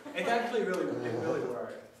 no. it's actually really, it really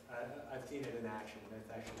works. I've seen it in action, and it's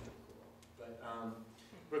actually pretty cool. But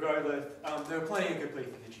regardless, there are plenty of good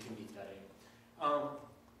places that you can be studying.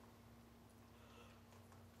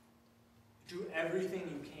 Do everything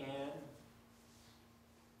you can.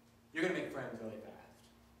 You're going to make friends really fast.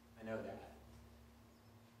 I know that.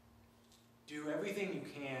 Do everything you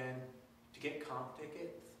can to get comp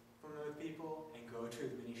tickets from those people and go to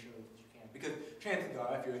as many shows as you can. Because chances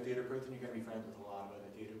are, if you're a theater person, you're going to be friends with a lot of other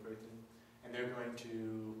theater persons. And they're going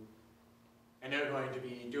to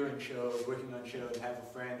be doing shows, working on shows, have a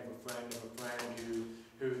friend of a friend of a friend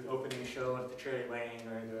who's opening a show at the Cherry Lane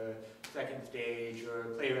or the Second Stage or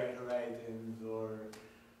Playwright Horizons or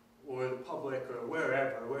the Public or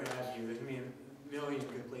wherever, where have you. There's going to be a million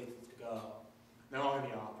good places to go. They're all going to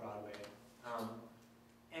be off-Broadway.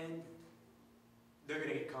 And they're going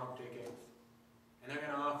to get comp tickets, and they're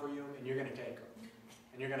going to offer you them, and you're going to take them.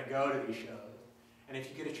 And you're going to go to these shows. And if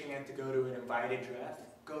you get a chance to go to an invited dress,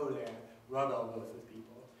 go there, rub elbows with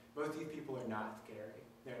people. Most of these people are not scary.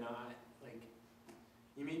 They're not, like,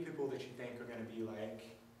 you meet people that you think are going to be like,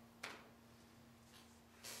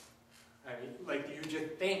 I mean, like you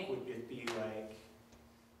just think would just be like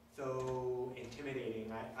so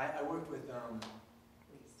intimidating. I worked with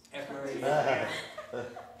F. Murray.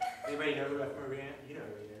 Anybody know who F. Murray is? You know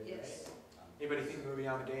who he is, Yes. right? Anybody seen the movie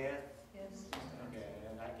Amadeus? Yes. Okay,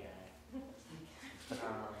 that guy.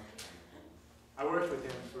 I worked with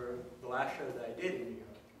him for the last show that I did in New York.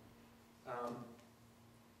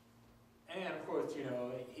 And of course, you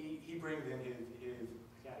know, he brings in his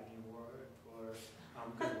Academy Award for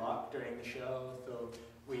good luck during the show, so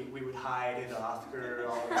we would hide his Oscar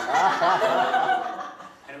all the time.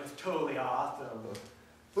 And it was totally awesome.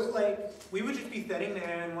 But like, we would just be sitting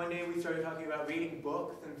there, and one day we started talking about reading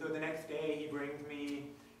books, and so the next day he brings me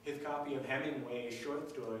his copy of Hemingway's short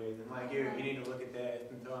stories, and like, here, you need to look at this,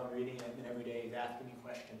 and so I'm reading it, and every day he's asking me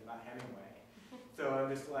questions about Hemingway. So I'm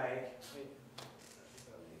just like,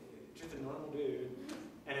 just a normal dude.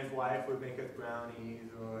 And his wife would make us brownies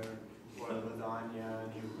or lasagna,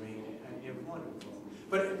 and he would bring it, and it was wonderful.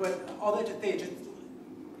 But all that to say, just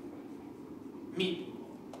meet people.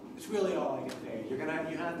 It's really all I can say. You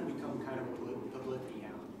have to become kind of a publicity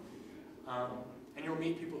hound. And you'll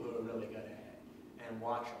meet people who are really good at it, and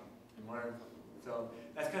watch them, and learn from them. So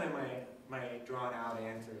that's kind of my drawn out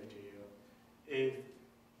answer to you. Is,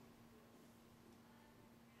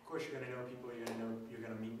 of course you're gonna know people, you're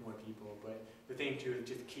gonna meet more people, but the thing too is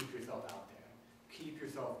just keep yourself out there. Keep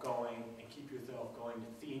yourself going, and keep yourself going to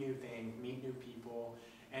see new things, meet new people,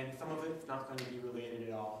 and some of it's not going to be related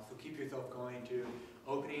at all. So keep yourself going to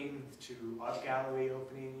openings, to art gallery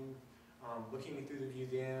openings, looking through the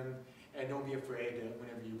museum, and don't be afraid to,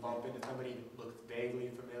 whenever you bump into somebody that looks vaguely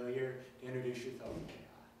familiar, to introduce yourself to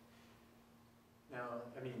AI. Now,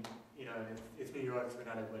 I mean, you know, it's New York, so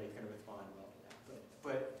not everybody's going to respond well to that,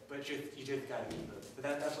 but you just got to be moving. So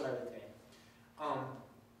that's what I would say.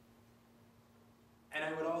 And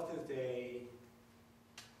I would also say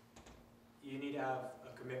you need to have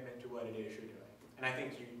a commitment to what it is you're doing. And I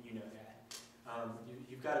think you know that.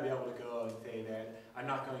 You've got to be able to go and say that I'm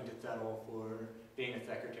not going to settle for being a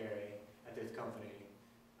secretary at this company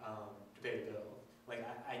to pay the bills. Like,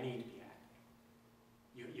 I need to be acting.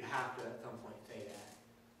 You have to at some point say that.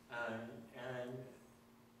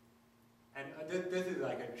 And this is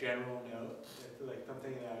like a general note. It's like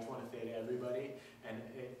something that I just want to say to everybody, and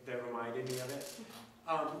that reminded me of it.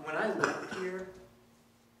 When I lived here,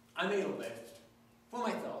 I made a list for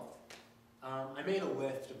myself. I made a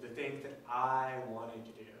list of the things that I wanted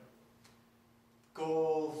to do.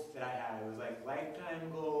 goals that I had. It was like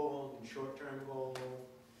lifetime goals and short-term goals.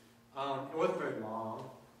 It wasn't very long.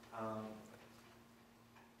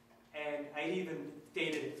 And I even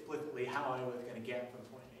stated explicitly how I was going to get from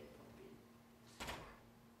point A to point B.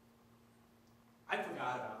 I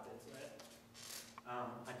forgot about this list.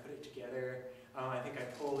 I put it together. I think I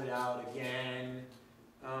pulled it out again,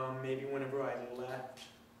 maybe whenever I left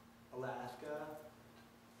Alaska,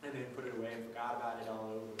 and then put it away and forgot about it all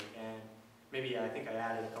over again. Maybe I think I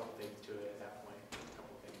added a couple things to it at that point, a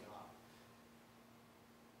couple things off.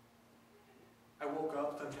 I woke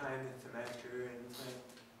up sometime this semester and was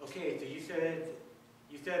like, okay, so you said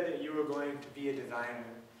that you were going to be a designer.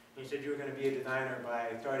 You said you were going to be a designer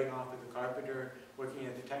by starting off as a carpenter, working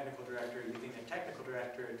as a technical director, using a technical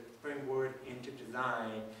director to springboard into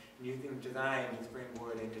design, and using design to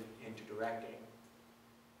springboard into directing.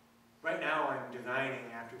 Right now I'm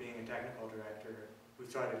designing after being a technical director who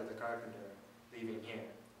started as a carpenter, leaving here.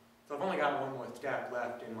 So I've only got one more step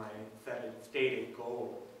left in my stated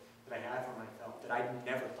goals that I had for myself that I'd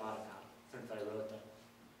never thought about since I wrote them.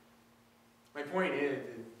 My point is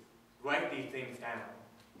write these things down.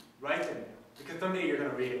 Write them down. Because someday you're going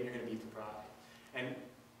to read it and you're going to be surprised. And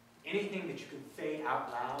anything that you can say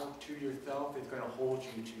out loud to yourself is going to hold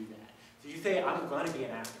you to that. So you say, I'm going to be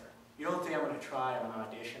an actor. You don't say, I'm going to try on an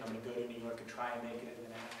audition, I'm going to go to New York and try and make it as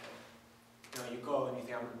an actor. No, you go and you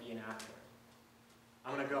say, I'm going to be an actor.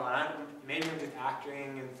 I'm going to go, maybe I'm just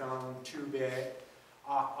acting in some 2-bit,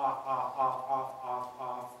 off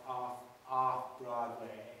Broadway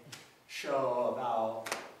show about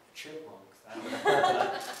chipmunks. I don't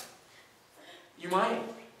know. You might,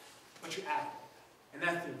 but you act. And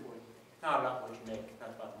that's the important thing. It's not about what you make, it's not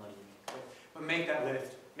about the money you make. But make that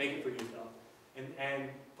list, make it for yourself. And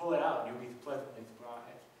pull it out, and you'll be pleasantly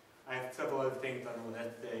surprised. I have several other things on the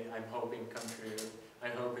list that I'm hoping come true.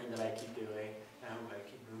 I'm hoping that I keep doing, and I hope I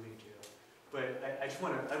keep moving to. But I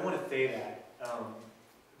want to say that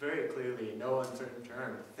very clearly, in no uncertain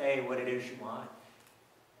terms. Say what it is you want,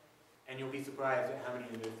 and you'll be surprised at how many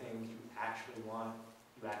of the things you actually want,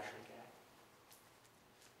 you actually get.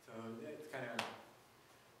 So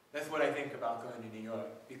that's what I think about going to New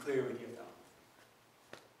York. Be clear with yourself.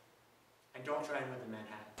 And don't try and live in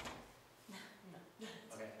Manhattan.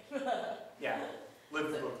 Okay. Yeah, live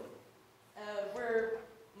in Brooklyn.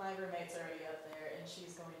 My roommate's already up there, and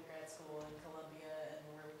she's going to grad school in Columbia, and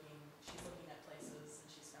she's looking at places, and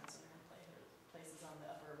she's found some places on the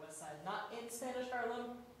Upper West Side, not in Spanish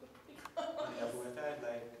Harlem. On the Upper West Side,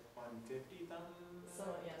 like 150 something?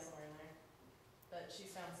 So, yeah, somewhere in there. But she's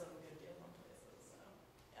found some good deals on places, so,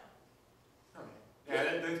 yeah. Okay.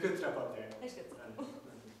 Yeah, there's good stuff up there. There's good stuff.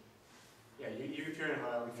 Yeah, if you're in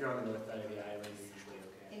Harlem, if you're on the north side of the island, you're usually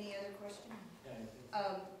okay. Any other question?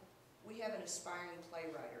 Yeah. We have an aspiring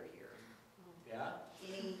playwright here. Yeah?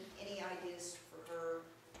 Any ideas for her?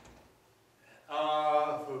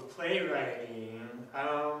 For playwriting,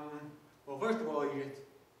 well, first of all, you just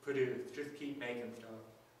produce. Just keep making stuff.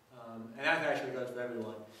 And that actually goes for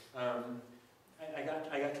everyone. I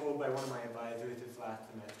got told by one of my advisors this last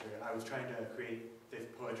semester, I was trying to create this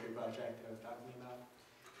poetry project that I was talking about.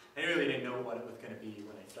 I really didn't know what it was going to be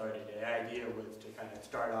when I started. The idea was to kind of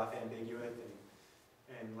start off ambiguous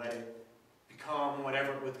and let it become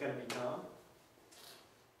whatever it was going to become.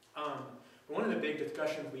 But one of the big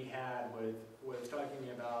discussions we had was talking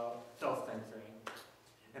about self-censoring.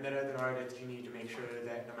 And that as an artist, you need to make sure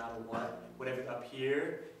that no matter what, whatever's up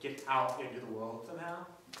here gets out into the world somehow.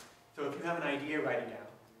 So if you have an idea, write it down.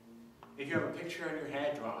 If you have a picture in your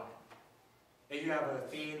head, draw it. If you have a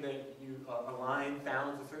theme that a line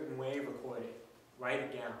sounds a certain way, record it. Write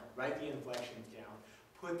it down. Write the inflections down.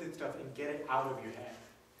 Put this stuff and get it out of your head.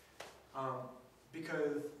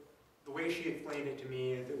 Because the way she explained it to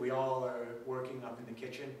me is that we all are working up in the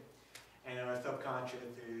kitchen, and our subconscious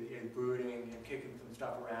is brooding and kicking some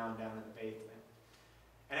stuff around down in the basement.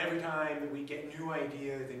 And every time that we get new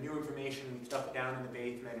ideas and new information, we stuff it down in the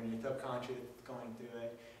basement, and your subconscious is going through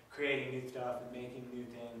it, creating new stuff and making new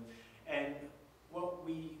things. And what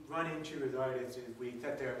we run into as artists is we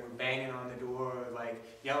sit there and we're banging on the door, like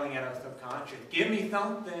yelling at our subconscious, give me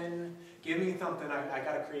something, I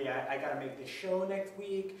gotta create, I gotta make this show next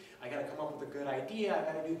week, I gotta come up with a good idea,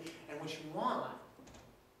 I gotta do, and what you want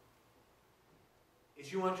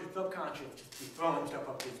is you want your subconscious to be throwing stuff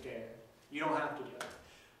up your stairs. You don't have to do it.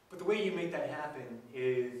 But the way you make that happen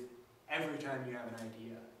is every time you have an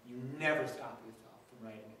idea, you never stop yourself from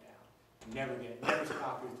writing it down. You never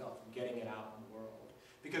stop yourself from getting it out in the world.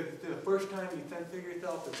 Because it's the first time you censor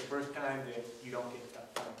yourself, it's the first time that you don't get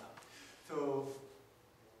stuff done up. So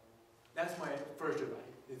that's my first advice,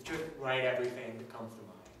 is just write everything that comes to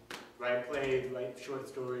mind. write plays, write short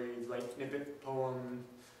stories, write snippet poems,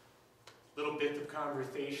 little bits of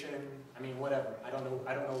conversation. I mean, whatever. I don't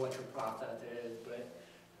know what your process is,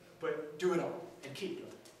 but do it all and keep doing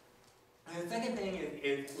it. And the second thing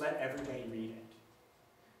is let everybody read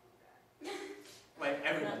it. Like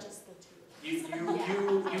everybody. Not just the two. You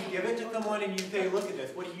give it to someone and you say, look at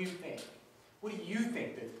this. What do you think? What do you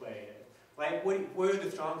think this play is? Like, what are the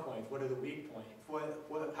strong points? What are the weak points?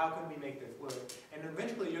 How can we make this work? And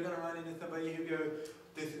eventually you're going to run into somebody who goes,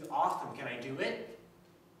 this is awesome, can I do it?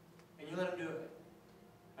 And you let them do it.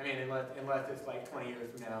 I mean, unless it's like 20 years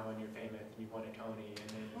from now and you're famous and you won a Tony, and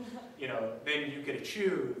then, then you get to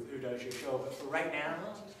choose who does your show. But for right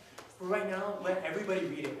now, let everybody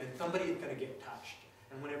read it, and somebody is going to get touched.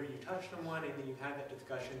 And whenever you touch someone and then you have that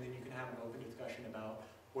discussion, then you can have an open discussion about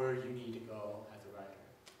where you need to go as a writer.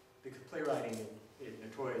 Because playwriting is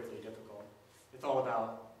notoriously difficult. It's all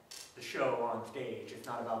about the show on stage. It's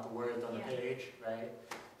not about the words on the page, right?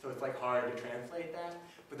 So it's like hard to translate that.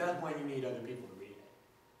 But that's why you need other people to read it.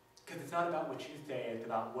 Because it's not about what you say, it's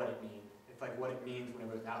about what it means. It's like what it means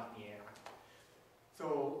whenever it's out in the air.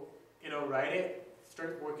 So, write it,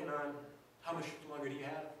 start working on, how much longer do you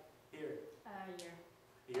have here? A year.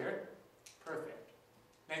 A year? Perfect.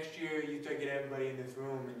 Next year, you start getting everybody in this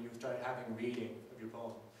room and you start having reading of your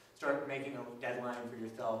poem. Start making a deadline for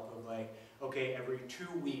yourself of like, okay, every 2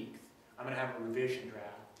 weeks, I'm going to have a revision draft.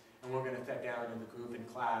 And we're going to sit down in the group in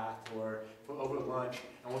class or over lunch,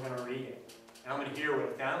 and we're going to read it. And I'm going to hear what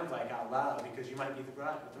it sounds like out loud, because you might be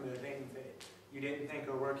surprised with some of the things that you didn't think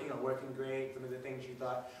are working great, some of the things you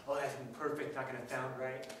thought, oh, that's perfect, not going to sound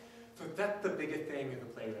right. So that's the biggest thing as a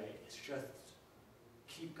playwright. It's just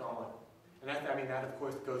keep going. And that of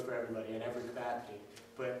course goes for everybody in every capacity,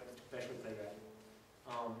 but especially playwriting.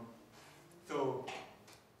 So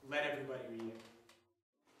let everybody read it.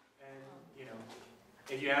 And,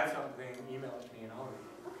 if you have something, email it to me and I'll read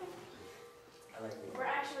it. Okay. I like reading. We're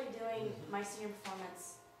actually doing my senior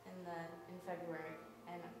performance in February,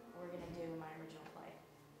 and we're gonna do my original play.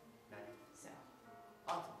 Nice. So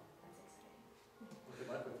Awesome. that's exciting. Well, good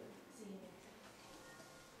luck with it. See you.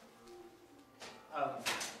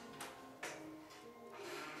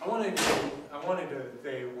 I wanted to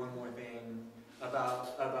say one more thing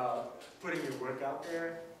about putting your work out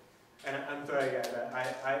there. And I'm sorry, guys,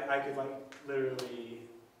 I could literally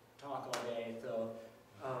talk all day. So,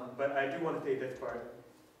 but I do want to say this part.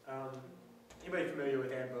 Anybody familiar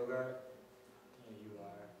with Anne Bogart? Yeah, you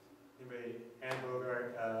are. Anybody? Anne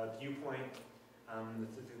Bogart, Viewpoint, the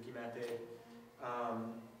Suzuki Method.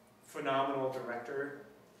 Phenomenal director,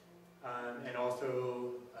 and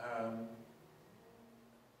also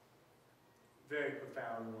very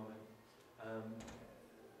profound woman.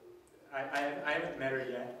 I haven't met her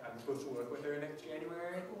yet. I'm supposed to work with her next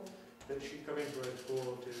January. But she's coming to our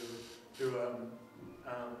school to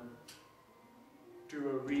do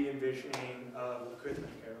a re-envisioning of A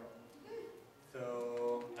Christmas Carol.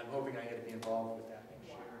 So I'm hoping I get to be involved with that next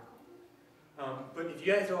year. But if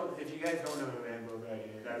you guys don't know who Anne Bogart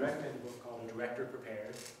is, I recommend a book called A Director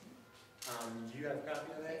Prepares. Do you have a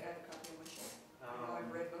copy of I think that? I have a copy of my show. I know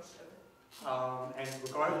I've read most of it. And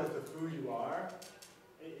regardless of who you are,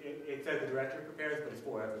 it says The Director Prepares, but it's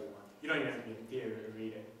for everyone. You don't even have to be in theater to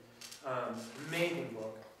read it. Amazing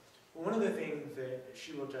book. But one of the things that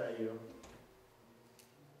she will tell you,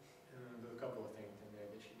 and there's a couple of things in there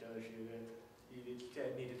that she tells you that you need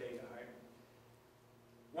to take to heart.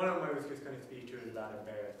 One of them I was just going to speak to is about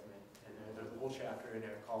embarrassment, and there's a whole chapter in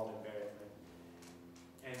there called Embarrassment.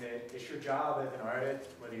 And that it's your job as an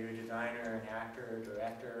artist, whether you're a designer, an actor,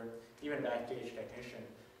 director, even a backstage technician,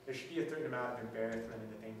 there should be a certain amount of embarrassment in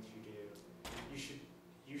the things you do.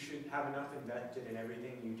 You should have enough invested in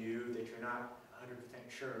everything you do that you're not 100%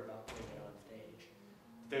 sure about putting it on stage.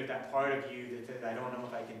 There's that part of you that says, I don't know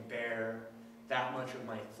if I can bear that much of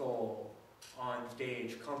my soul on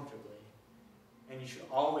stage comfortably. And you should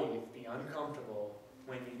always be uncomfortable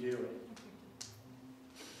when you do it.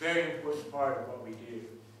 Very important part of what we do.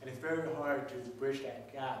 And it's very hard to bridge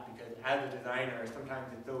that gap because as a designer, sometimes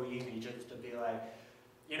it's so easy just to be like,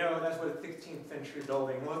 that's what a 16th century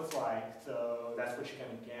building looks like, so that's what you're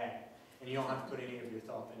going to get. And you don't have to put any of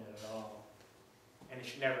yourself in it at all. And it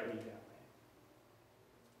should never be that way.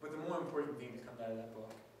 But the more important thing that comes out of that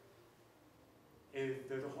book is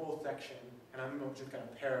there's a whole section, and I'm just going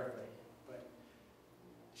to paraphrase it, but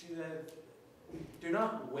she says, do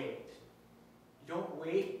not wait. Don't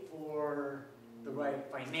wait for the right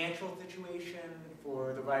financial situation,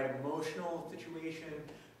 for the right emotional situation,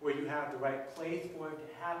 where you have the right place for it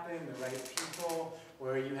to happen, the right people,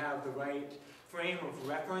 where you have the right frame of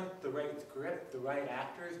reference, the right script, the right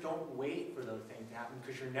actors, don't wait for those things to happen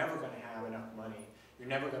because you're never going to have enough money. You're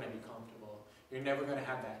never going to be comfortable. You're never going to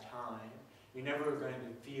have that time. You're never going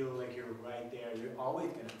to feel like you're right there. You're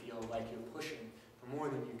always going to feel like you're pushing for more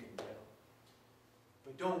than you can do.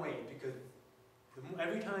 But don't wait, because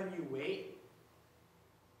every time you wait,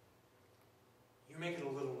 you make it a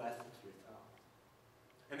little less of yourself.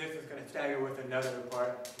 And this is going to stagger with another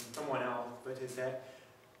part from someone else, but is that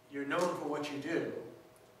you're known for what you do,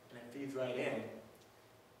 and it feeds right in.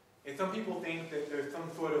 And some people think that there's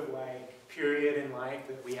some sort of like period in life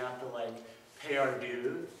that we have to like pay our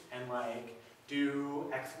dues and like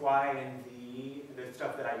do X, Y, and Z, the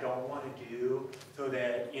stuff that I don't want to do, so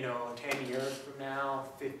that, you know, 10 years from now,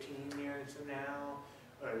 15 years from now,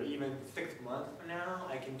 or even 6 months from now,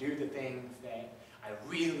 I can do the things that I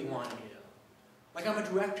really want to do. Like I'm a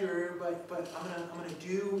director, but I'm gonna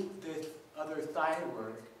do this other side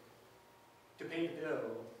work to pay the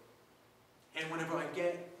bills. And whenever I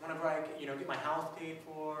get my house paid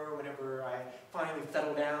for, whenever I finally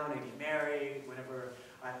settle down and get married, whenever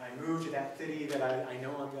I move to that city that I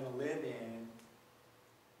know I'm going to live in,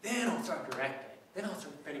 then I'll start directing. Then I'll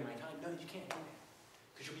start spending my time. No, you can't do that,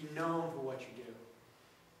 because you'll be known for what you do.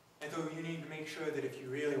 And so you need to make sure that if you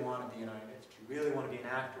really want to be an artist, you really want to be an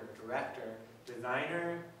actor, director,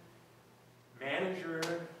 designer,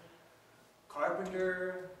 manager,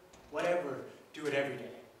 carpenter, whatever, do it every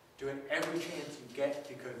day. Do it every chance you get,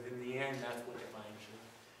 because in the end, that's what defines you.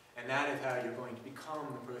 And that is how you're going to become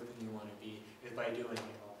the person you want to be, is by doing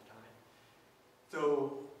it all the time.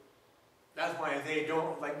 So that's why I say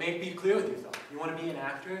be clear with yourself. You want to be an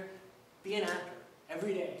actor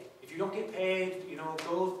every day. If you don't get paid,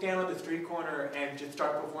 go stand on the street corner and just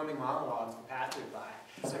start performing monologues for passersby.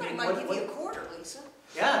 Somebody might give you a quarter, Lisa.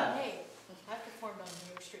 Yeah. Hey, I performed on New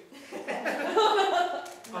York Street.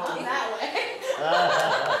 Not that way.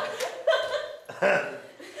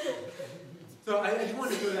 So I just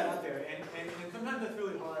wanted to throw that out there, and sometimes that's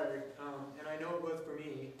really hard, and I know it was for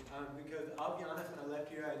me, because I'll be honest, when I left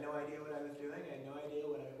here, I had no idea what I was doing, I had no idea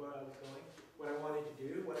where I was going, what I wanted to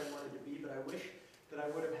do, what I wanted to be, but I wish that I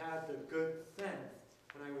would have had the good sense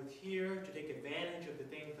when I was here to take advantage of the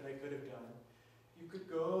things that I could have done. You could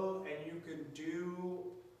go and you could do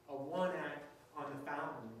a one-act on the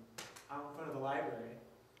fountain out in front of the library.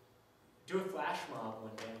 Do a flash mob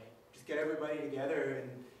one day. Just get everybody together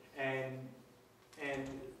and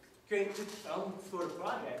create just some sort of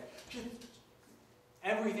project. Just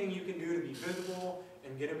everything you can do to be visible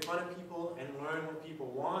and get in front of people and learn what people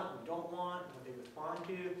want and don't want, what they respond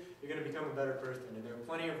to. You're going to become a better person, and there are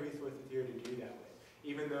plenty of resources here to do that with.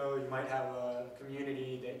 Even though you might have a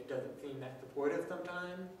community that doesn't seem that supportive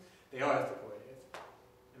sometimes, they are supportive.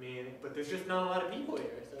 But there's just not a lot of people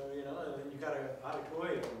here, so, and then you've got an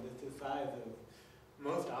auditorium that's the size of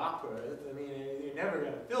most operas. You're never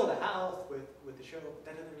going to fill the house with the show, but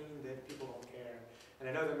that doesn't mean that people don't care. And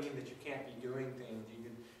it doesn't mean that you can't be doing things. You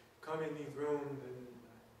can come in these rooms and,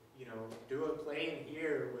 do a play in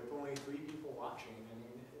here with only 3 people watching.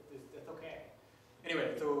 That's okay.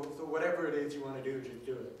 Anyway, so whatever it is you want to do, just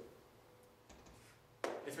do it.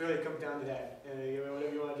 It really comes down to that.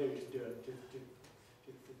 Whatever you want to do, just do it. Just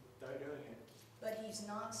start doing it. But he's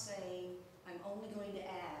not saying, I'm only going to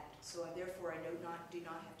act, so therefore I do not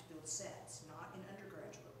have to build sets, not in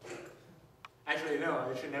undergraduate. Actually, no,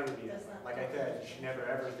 it should never be that That's way. not Like I said, you should never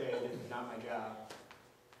ever say this is not my job.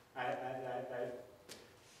 I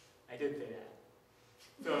did say that.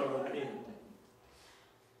 So,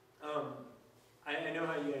 I know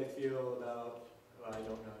how you guys feel about, well, I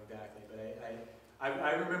don't know exactly, but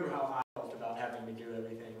I remember how I felt about having to do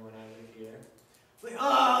everything when I was here. It's like,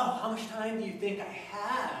 oh, how much time do you think I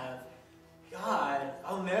have? God,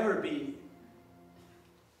 I'll never be.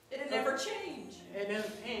 It'll never change. It never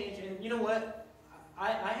changed, and you know what?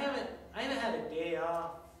 I haven't had a day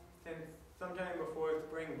off since sometime before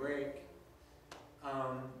spring break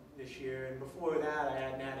this year, and before that I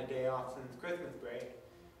hadn't had a day off since Christmas break.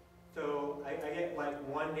 So I get like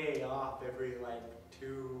 1 day off every like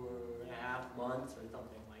 2.5 months or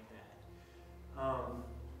something like that.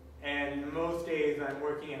 And most days I'm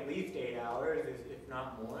working at least 8 hours, if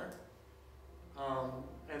not more.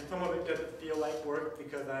 And some of it doesn't feel like work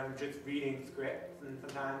because I'm just reading scripts, and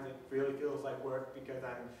sometimes it really feels like work because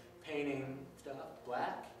I'm painting stuff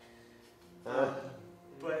black. But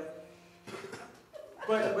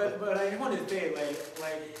I just wanted to say,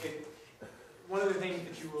 one of the things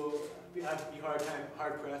that you will have to be hard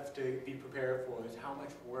pressed to be prepared for is how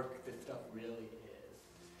much work this stuff really is.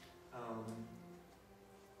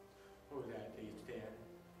 What was that they used to say?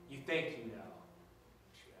 You think you know,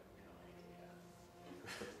 but you have no idea.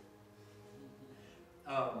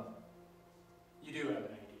 you do have an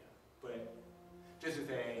idea. But just to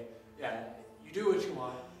say, yeah, you do what you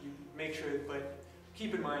want, you make sure, but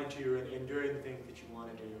keep in mind too, and during the things that you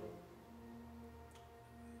want to do,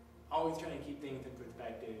 always try and keep things in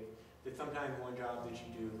perspective, that sometimes one job that you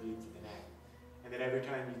do leads to the next. And that every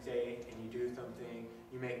time you say and you do something,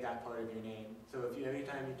 you make that part of your name. So if you, every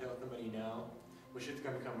time you tell somebody no, which is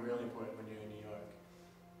going to become really important when you're in New York,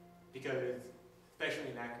 because especially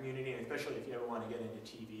in that community, and especially if you ever want to get into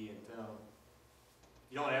TV and film,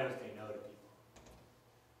 you don't ever say no to people.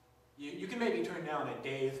 You can maybe turn down a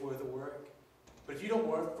day's worth of work, but if you don't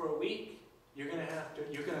work for a week, you're going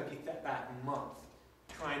to be set back months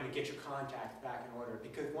trying to get your contacts back in order,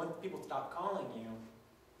 because once people stop calling you,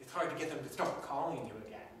 it's hard to get them to start calling you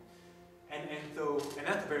again. And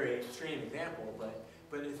that's a very extreme example,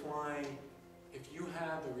 but it's why if you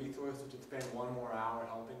have the resources to spend one more hour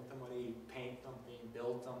helping somebody paint something,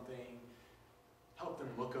 build something, help them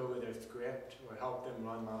look over their script, or help them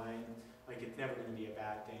run lines, like it's never going to be a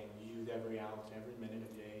bad thing. You use every ounce, every minute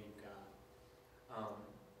of the day you've got.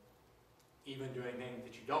 Even doing things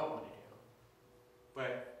that you don't want to do.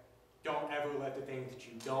 But don't ever let the things that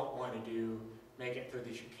you don't want to do make it so that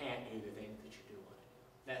you can't do the things that you do want to do.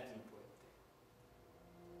 That's the important thing.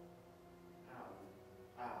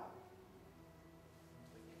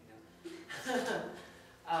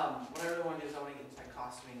 What I really want to do is I want to get into like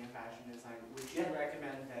costuming and fashion design. Would you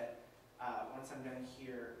recommend that once I'm done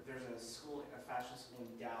here, there's a school, a fashion school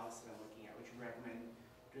in Dallas that I'm looking at. Would you recommend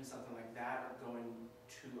doing something like that, or going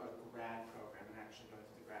to a grad program and actually going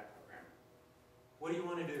through the grad program? What do you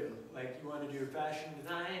want to do? Like, you want to do fashion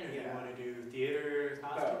design, or do you Yeah. want to do theater,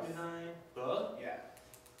 costume Both. design? Both? Yeah.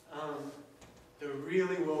 They're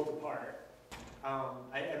really worlds apart.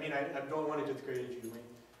 I mean, I don't want to discourage you.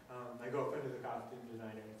 My girlfriend is a costume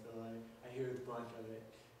designer, so I hear a bunch of it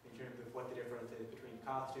in terms of what the difference is between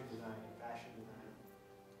costume design and fashion design.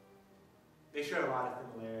 They share a lot of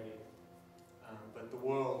similarities, but the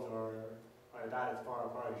worlds are about as far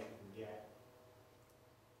apart as you can get.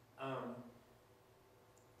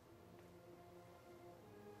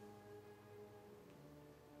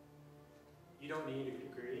 You don't need a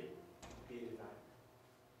degree to be a designer.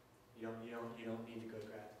 You don't need to go to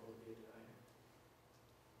grad school to be a designer.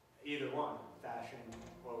 Either one, fashion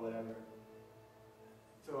or whatever.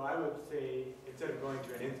 So I would say, instead of going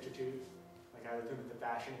to an institute, like I would think it's a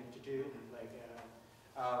fashion institute, like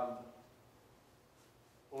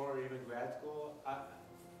or even grad school,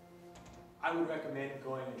 I would recommend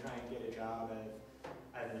going and trying to get a job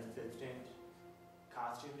as an assistant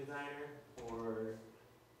costume designer,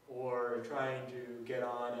 or trying to get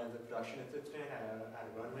on as a production assistant at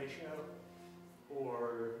a runway show,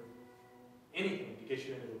 or anything to get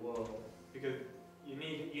you into the world, because you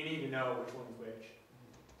need to know which one's which.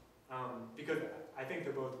 Because I think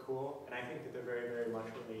they're both cool, and I think that they're very, very much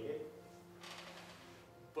related.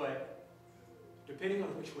 But depending on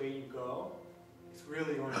which way you go, it's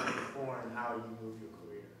really going to inform how you move your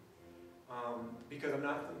career. Because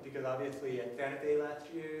obviously at Santa Fe last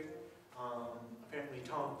year, apparently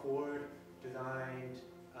Tom Ford designed,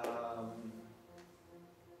 I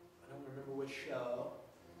don't remember which show,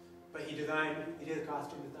 but he did a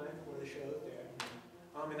costume design for the shows there.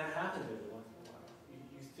 And that happens every once in a while.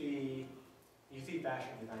 You see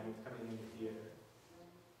fashion designers coming into theater.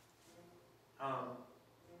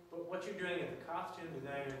 But what you're doing as a costume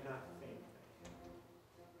designer is not the same thing.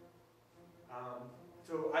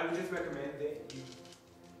 So I would just recommend that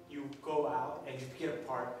you go out and you be a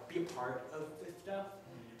part of this stuff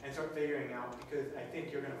and start figuring out, because I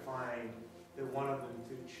think you're going to find that one of them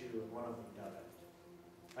suits you and one of them doesn't.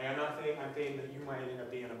 Like I'm saying that you might end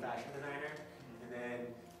up being a fashion designer and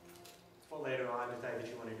then later on decide that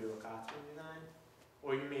you want to do a costume design,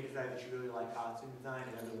 or you may decide that you really like costume design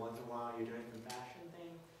and every once in a while you're doing some fashion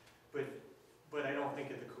thing. But I don't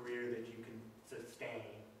think it's a career that you can sustain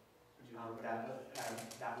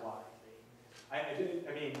that wisely.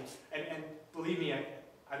 I mean, and believe me, I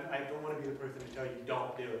don't want to be the person to tell you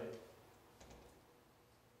don't do it,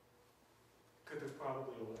 because there's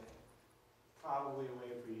probably a way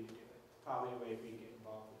for you to do it, probably a way for you to get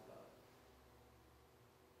involved with stuff.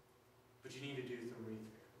 But you need to do some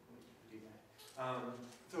research to do that.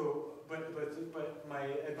 But my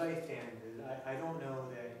advice, Dan, is I don't know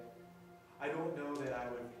that I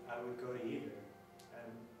would go to either.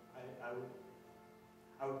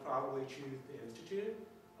 I would probably choose the institute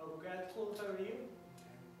over grad school if I were you.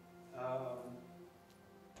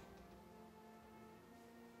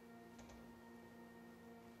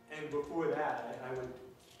 And before that, I would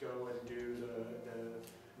go and do the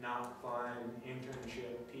not fun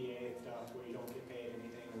internship PA stuff where you don't get paid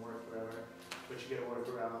anything and work forever. but you get to work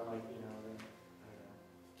around like, you know,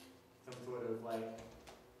 some sort of like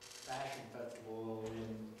fashion festival in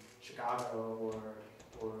Chicago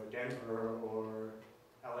or Denver or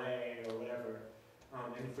LA or whatever.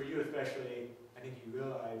 And for you especially, I think you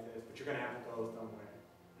realize this, but you're gonna have to go somewhere.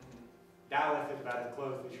 Dallas is about as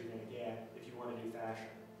close as you're gonna get if you want to do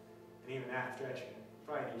fashion. And even that stretching,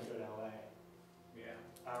 probably need to go to LA. Yeah.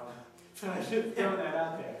 So I should throw that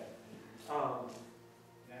out there.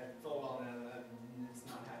 That full well known that it's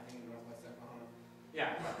not happening in Northwest Oklahoma.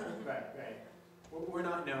 Yeah, right. We're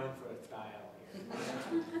not known for style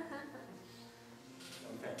here.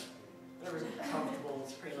 Okay. Whatever's comfortable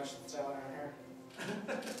is pretty much the style around here.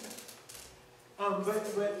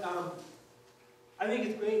 I think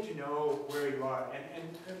it's great to know where you are,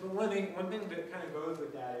 but one thing that kind of goes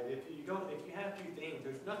with that is if you have two things,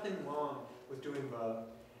 there's nothing wrong with doing both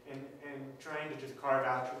and trying to just carve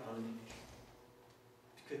out your own niche,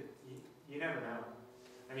 because you never know.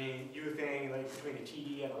 I mean, you were saying like between a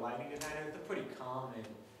TD and a lighting designer, it's a pretty common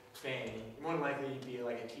thing. More than likely you'd be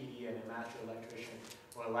like a TD and a master electrician,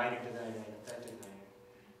 or a lighting designer and a set designer.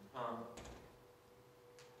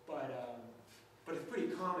 But it's pretty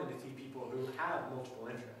common to see people who have multiple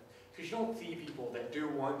interests. Because you don't see people that do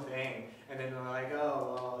one thing and then they're like,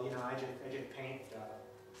 oh, well, you know, I just paint stuff.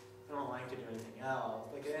 I don't like to do anything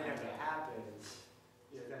else. Like, it never happens.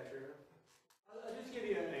 Is that true? I'll just give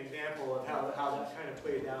you an example of how that kind of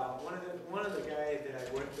plays out. One of the guys that I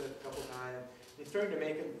worked with a couple times, he's starting to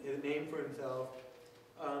make a name for himself.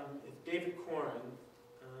 It's David Corin.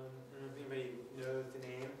 I don't know if anybody knows the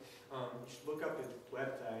name. You should look up his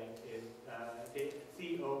website. It's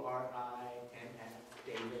C-O-R-I-N-S,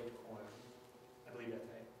 David Corin. I believe that's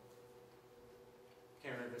right.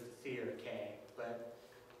 Can't remember if it's a C or a K, but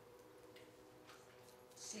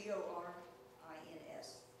C-O-R-I-N-S.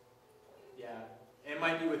 yeah, it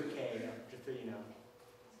might be with a K, just so you know.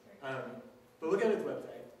 But look at his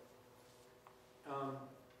website.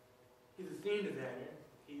 He's a scene designer.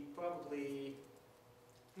 He's probably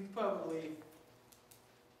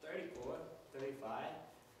 34, 35.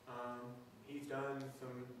 He's done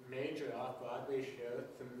some major off-Broadway shows,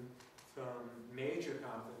 some major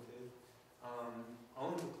conferences,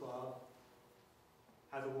 owns a club,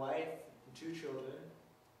 has a wife and 2 children,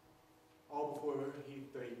 all before he's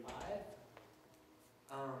 35.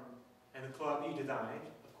 And the club he designed,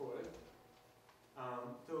 of course.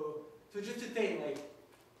 So just to say, like,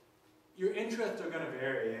 your interests are going to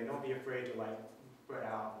vary, and don't be afraid to like spread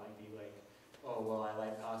out, like be like, oh well, I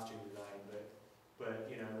like costume design, but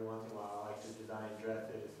you know, every once in a while I like to design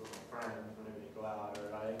dresses for my friends whenever they go out,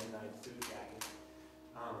 or I like to design suit jackets,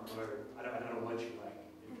 or I don't know what you like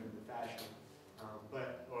in terms of fashion, or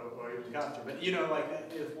your costume, but you know, like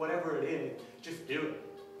if whatever it is, just do it.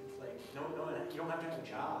 It's like no, you don't have to have a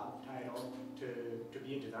job title to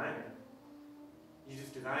be a designer. You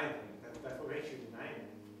just design things. That's what makes you a designer.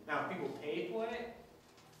 Now, if people pay for it,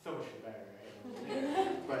 so much better,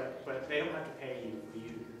 right? but they don't have to pay you for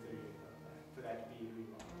you to consider yourself that, for that to be who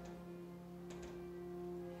you are.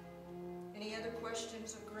 Any other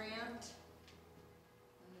questions of Grant?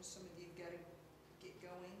 I know some of you've got to get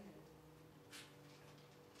going.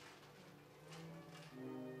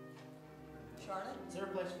 Charlotte? Is there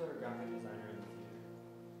a place for a graphic designer in the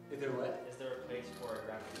theater? Is there what? Is there a place for a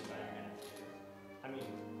graphic designer in a theater? I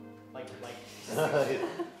mean, like whenever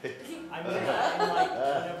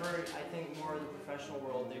I think more in the professional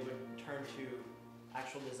world, they would turn to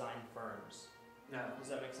actual design firms. No. Does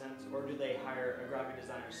that make sense? Or do they hire a graphic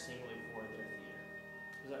designer singly for their theater?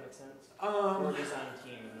 Does that make sense? Or a design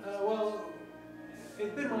team? Well,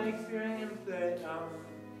 it's been my experience that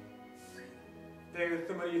there's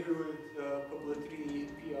somebody who is publicity,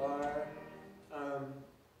 PR,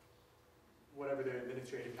 whatever their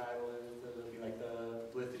administrative title is, whether it be like the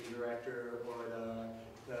publicity director or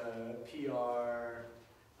the PR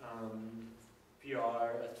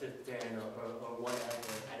assistant or whatever,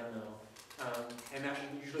 I don't know. And that's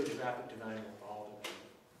usually the graphic designer involved in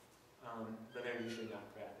them. But they're usually not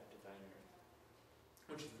graphic designers,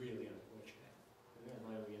 which is really unfortunate. And then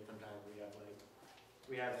sometimes we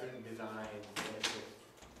have certain designs that just,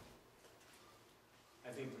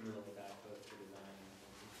 I think some really bad poster design,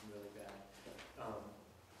 some really bad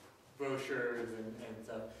brochures and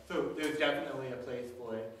stuff. So there's definitely a place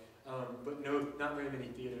for it. But not very many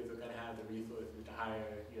theaters are going to have the resources to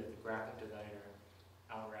hire you as a graphic designer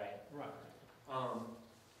outright. Right.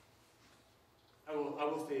 I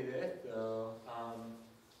will say this though.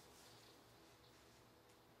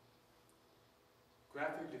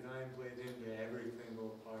 Graphic design plays into every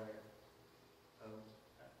single part of,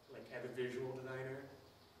 like as a visual designer,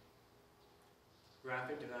 graphic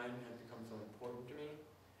graphic design has become so important to me,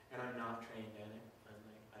 and I'm not trained in it.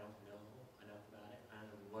 I don't know enough about it.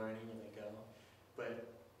 I'm learning as I go,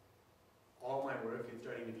 but all my work is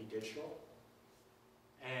starting to be digital.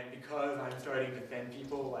 And because I'm starting to send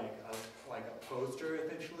people like a poster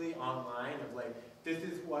essentially online of like, this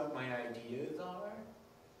is what my ideas are,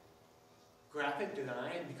 graphic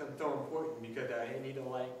design becomes so important because I need to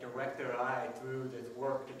like direct their eye through this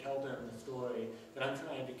work to tell them the story that I'm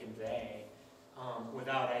trying to convey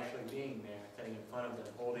without actually being there, sitting in front of them,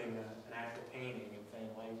 holding an actual painting and saying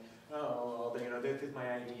like, oh, well, you know, this is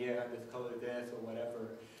my idea, this color this, or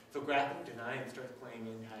whatever. So graphic design starts playing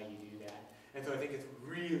in how you do that. And so I think it's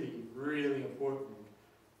really, really important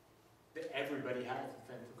that everybody has a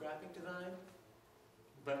sense of graphic design,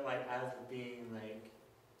 but like as being like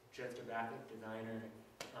just a graphic designer,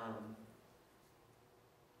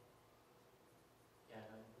 yeah,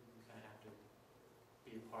 you kind of have to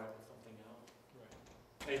be a part of something else.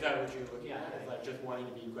 Right. Is that what you're looking Yeah, at? Is like just wanting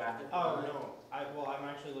to be graphic Oh, design? no, I'm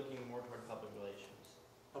actually looking more toward public relations.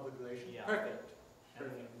 Public relations? Yeah. Perfect.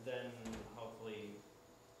 And Perfect. then hopefully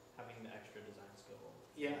having the extra design skill.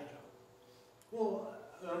 Yeah. Well,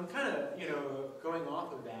 kind of, you know, going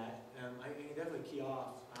off of that, I can definitely key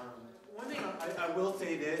off. One thing I will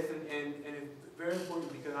say this, and it's very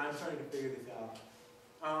important because I'm starting to figure this out.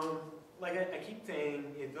 Like I keep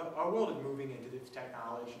saying, our world is moving into this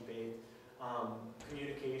technology-based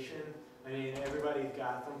communication. I mean, everybody's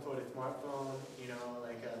got some sort of smartphone, you know,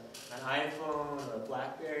 like an iPhone or a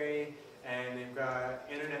BlackBerry, and they've got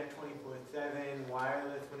internet 24/7,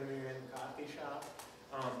 wireless whenever you're in the coffee shop.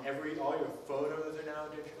 All your photos are now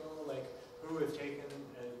digital. Like, who has taken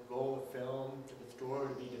a roll of film to the store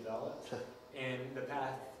to be developed in the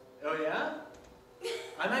past? Oh yeah?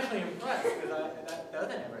 I'm actually impressed because that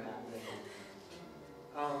doesn't ever happen.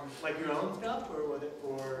 Like your own stuff, or was it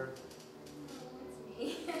for? It's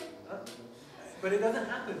me. But it doesn't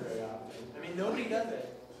happen very often. I mean, nobody does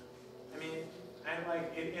it. I mean, and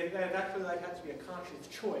like it actually like has to be a conscious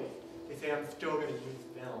choice to say I'm still going to use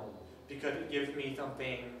film because it gives me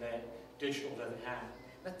something that digital doesn't have.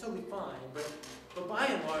 That's totally fine, but by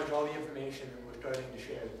and large, all the information that we're starting to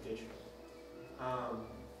share is digital.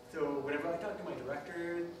 So whenever I talk to my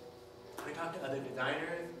directors, I talk to other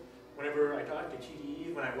designers, whenever I talk to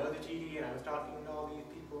TDEs, when I was a TDE and I was talking to all these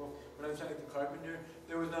people, when I was talking to Carpenter,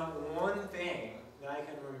 there was not one thing that I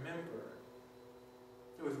can remember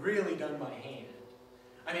that was really done by hand.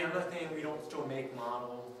 I mean, I'm not saying we don't still make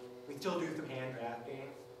models. We still do some hand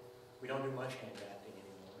drafting. We don't do much hand drafting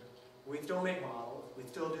anymore. We still make models. We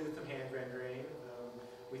still do some hand rendering.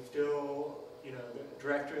 We still, you know, the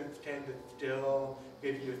directors tend to still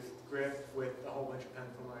give you a script with a whole bunch of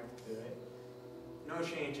pencil marks to it. No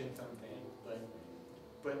change in some things,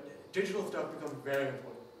 but digital stuff becomes very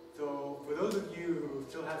important. So for those of you who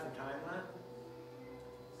still have some time left,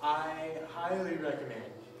 I highly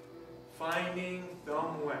recommend finding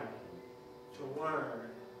some way to learn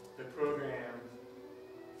the programs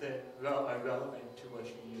that are relevant to what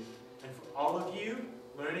you use. And for all of you,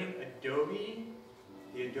 learning Adobe,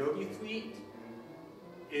 the Adobe suite,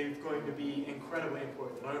 is going to be incredibly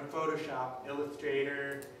important. Learn Photoshop,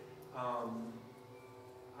 Illustrator,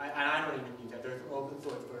 I don't even use that. There's open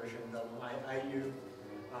source versions of them. I use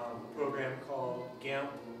a program called GIMP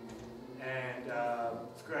and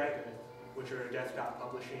Scribe, which are desktop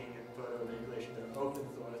publishing and photo manipulation. They're open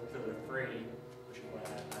source, so they're free, which is why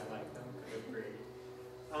I like them, because they're free.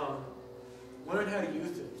 Learn how to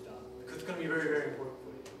use this stuff, because it's going to be very, very important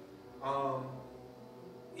for you.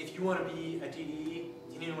 If you want to be a TDE,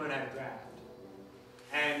 you need to learn how to draft.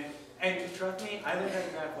 And trust me, I learned how to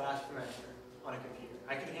draft last semester on a computer.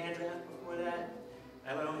 I could hand draft before that.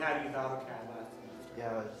 I learned how to use AutoCAD last semester.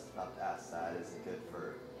 Yeah, I was just about to ask that. Is it good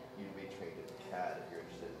for you to be trained in CAD if you're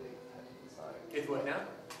interested in technical design? It's what now?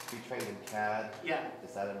 Be trained in CAD? Yeah.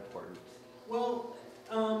 Is that important? Well,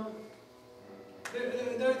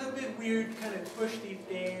 there's a bit weird kind of push these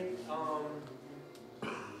days.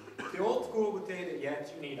 The old school would say that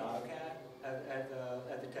yes, you need AutoCAD as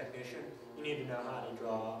a technician. You need to know how to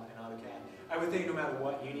draw in AutoCAD. I would say no matter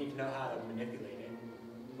what, you need to know how to manipulate it.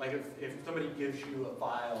 Like if somebody gives you a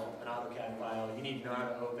file, an AutoCAD file, you need to know how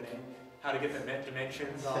to open it, how to get the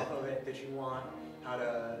dimensions off of it that you want, how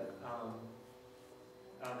to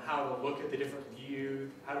look at the different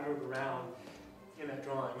views, how to move around in that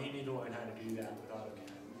drawing. You need to learn how to do that with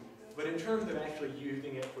AutoCAD. But in terms of actually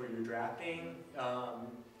using it for your drafting,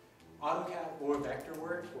 AutoCAD or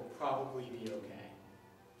Vectorworks will probably be okay.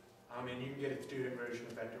 And you can get a student version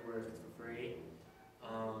of Vectorworks for free.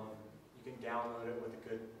 You can download it with a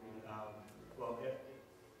good,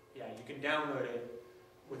 you can download it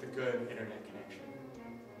with a good internet connection.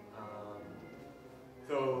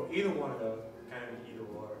 So either one of those, kind of either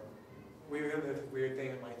or. We were in this weird thing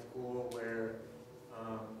at my school where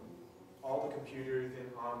all the computers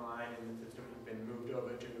in online in the system have been moved over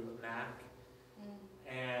to Mac,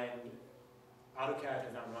 and AutoCAD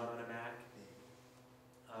does not run on a Mac.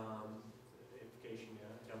 In case you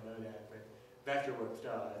don't know that, but Vectorworks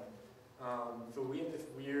does. So we have this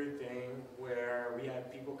weird thing where we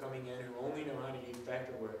have people coming in who only know how to use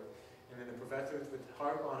Vectorworks, and then the professors would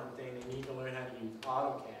harp on them saying they need to learn how to use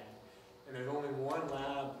AutoCAD. And there's only one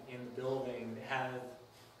lab in the building that has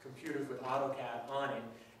computers with AutoCAD on it.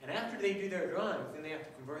 And after they do their drawings, then they have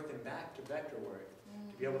to convert them back to Vectorworks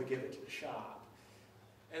to be able to give it to the shop.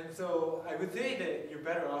 And so I would say that you're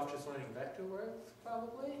better off just learning Vectorworks,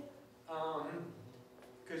 probably.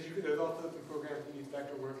 Because there's also some programs that use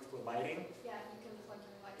Vectorworks for lighting. Yeah, you can plug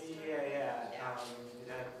your lights. Yeah. Is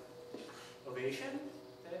that Ovation?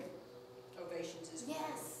 Is that it? Ovations is.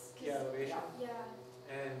 Yes. Yeah, Ovation. Yeah,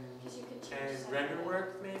 And because you can change. some of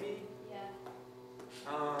RenderWorks, maybe? Yeah.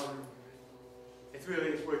 It's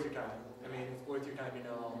worth your time. I mean, it's worth your time,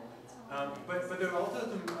 But there are also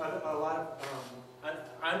a lot of,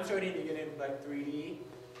 I'm starting to get into like 3D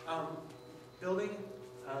building,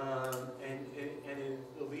 and in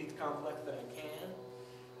the least complex that I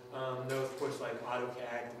can. Those, of course, like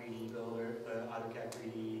AutoCAD 3D Builder, AutoCAD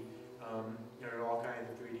 3D, there are all kinds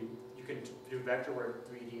of 3D. You can do Vectorworks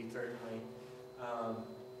 3D, certainly.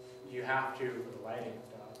 You have to for the lighting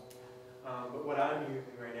stuff. But what I'm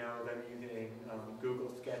using right now is I'm using Google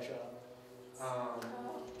SketchUp.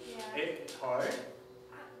 Yeah. It's hard.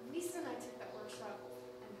 Lisa and I took that workshop.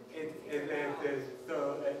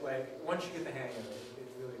 Like once you get the hang of it,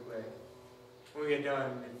 it's really quick. When we get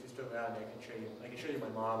done, it's just around. I can show you my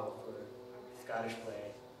model for Scottish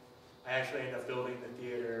play. I actually ended up building the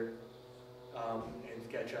theater in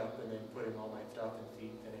SketchUp and then putting all my stuff and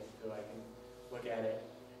seats in it so I can look at it.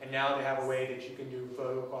 And now they have a way that you can do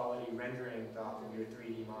photo quality rendering off of your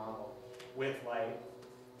 3D model with light.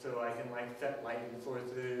 So I can like set lighting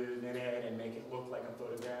sources in it and make it look like a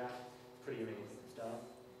photograph. Pretty amazing stuff.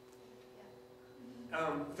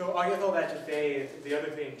 So I guess all that to say is the other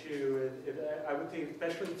thing too is I would say,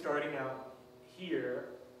 especially starting out here,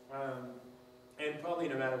 and probably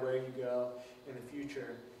no matter where you go in the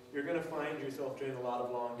future, you're going to find yourself doing a lot of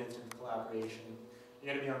long distance collaboration.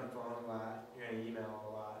 You're going to be on the phone a lot. You're going to email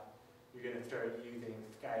a lot. You're going to start using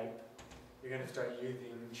Skype. You're going to start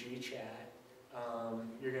using GChat.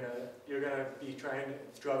 You're gonna be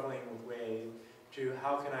struggling with ways to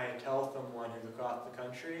how can I tell someone who's across the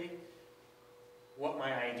country what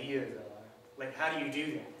my ideas are? Like, how do you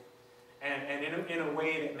do that? And in a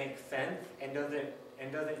way that makes sense and doesn't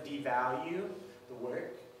devalue the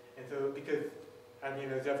work. And so because I mean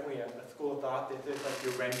there's definitely a school of thought that says like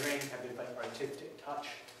your renderings have this like artistic touch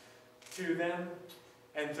to them,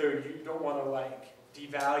 and so you don't want to like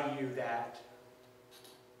devalue that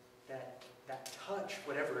touch,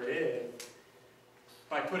 whatever it is,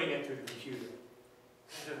 by putting it through the computer.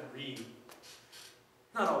 It doesn't read.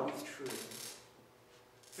 Not always true.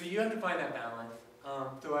 So you have to find that balance.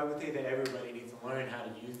 So I would say that everybody needs to learn how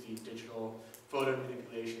to use these digital photo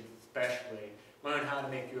manipulations, especially. Learn how to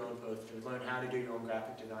make your own posters, learn how to do your own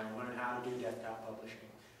graphic design, learn how to do desktop publishing.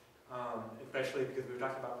 Especially because we were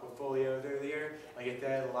talking about portfolios earlier. Like I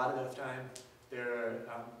said, a lot of those times there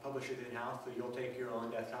are publishers in-house, so you'll take your own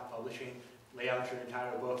desktop publishing, lay out your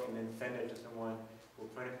entire book, and then send it to someone who will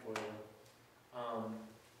print it for you.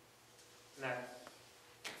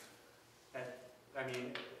 I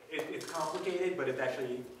mean, it's complicated, but it's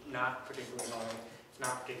actually not particularly hard. It's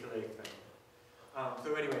not particularly expensive.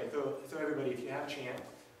 So anyway, so everybody, if you have a chance,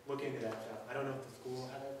 look into that stuff. I don't know if the school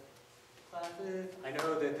has classes. I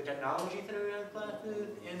know that the Technology Center has classes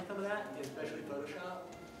in some of that, especially Photoshop.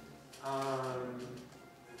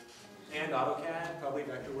 And AutoCAD, probably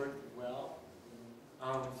Vectorworks as well.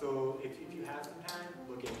 So if you have some time,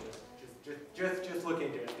 look into it. Just look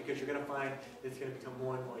into it, because you're going to find it's going to become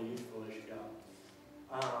more and more useful as you go.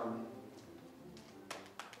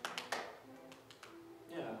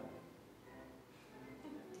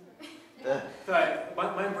 So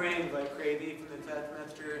my brain's like crazy from the test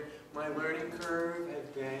semester. My learning curve has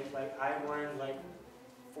been like I've learned like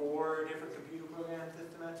 4 different computer programs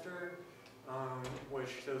this semester,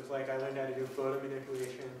 so it's like I learned how to do photo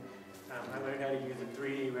manipulation. I learned how to use a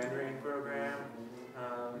 3D rendering program,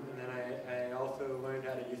 and then I also learned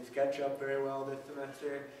how to use SketchUp very well this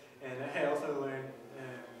semester, and I also learned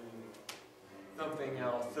something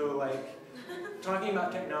else. So like, talking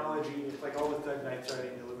about technology, it's like all of a sudden I'm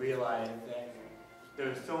starting to realize that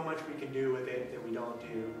there's so much we can do with it that we don't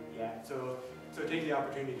do yet. So take the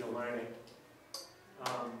opportunity to learn it.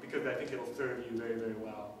 because I think it'll serve you very, very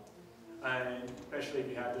well. And especially if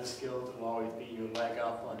you have those skills, it will always be your leg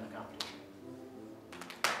up on the competition.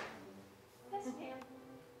 Yes, ma'am.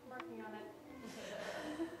 I'm working on it.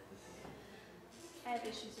 I have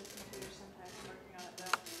issues with computers sometimes. I'm working on it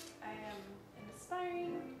though. I am an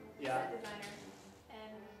aspiring Yeah. set designer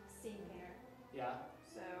and scene painter, Yeah.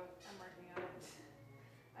 so I'm working on it.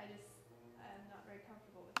 I'm not very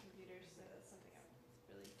comfortable with computers, so that's something I'm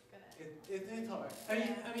really gonna. It's hard.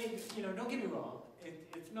 I mean, you know, don't get me wrong.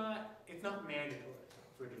 It's not mandatory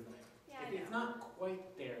for design. Yeah, I It's know. not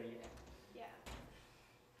quite there yet. Yeah.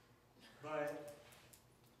 But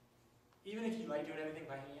even if you like doing everything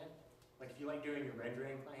by hand, like if you like doing your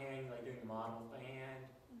renderings by hand, you like doing your models by hand,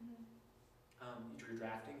 your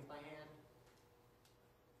drafting by hand,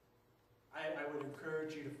 I would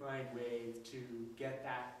encourage you to find ways to get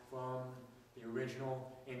that from the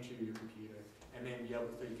original into your computer and then be able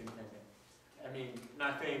so you can send it. I mean,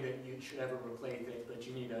 not saying that you should ever replace it, but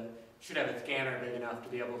you should have a scanner big enough to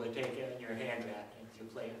be able to take it in your hand drafting to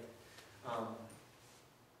play it.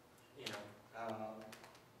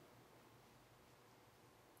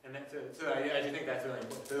 And that's it. So I just think that's really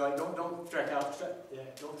important. So like, don't stress out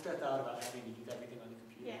about having to use everything on the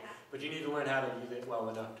computer. Yeah. But you need to learn how to use it well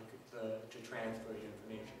enough to transfer your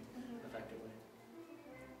information effectively.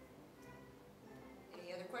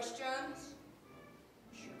 Any other questions?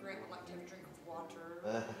 I'm sure Grant would like to have a drink of water.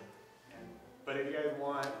 But if you guys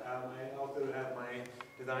want, I also have my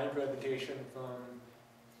design presentation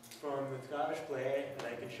from the Scottish play that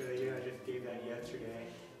I can show you. I just gave that yesterday.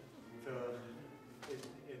 So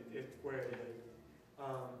it's where it is.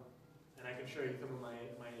 And I can show you some of my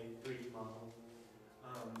 3D models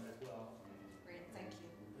as well. Grant, thank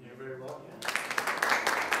you. You're very welcome.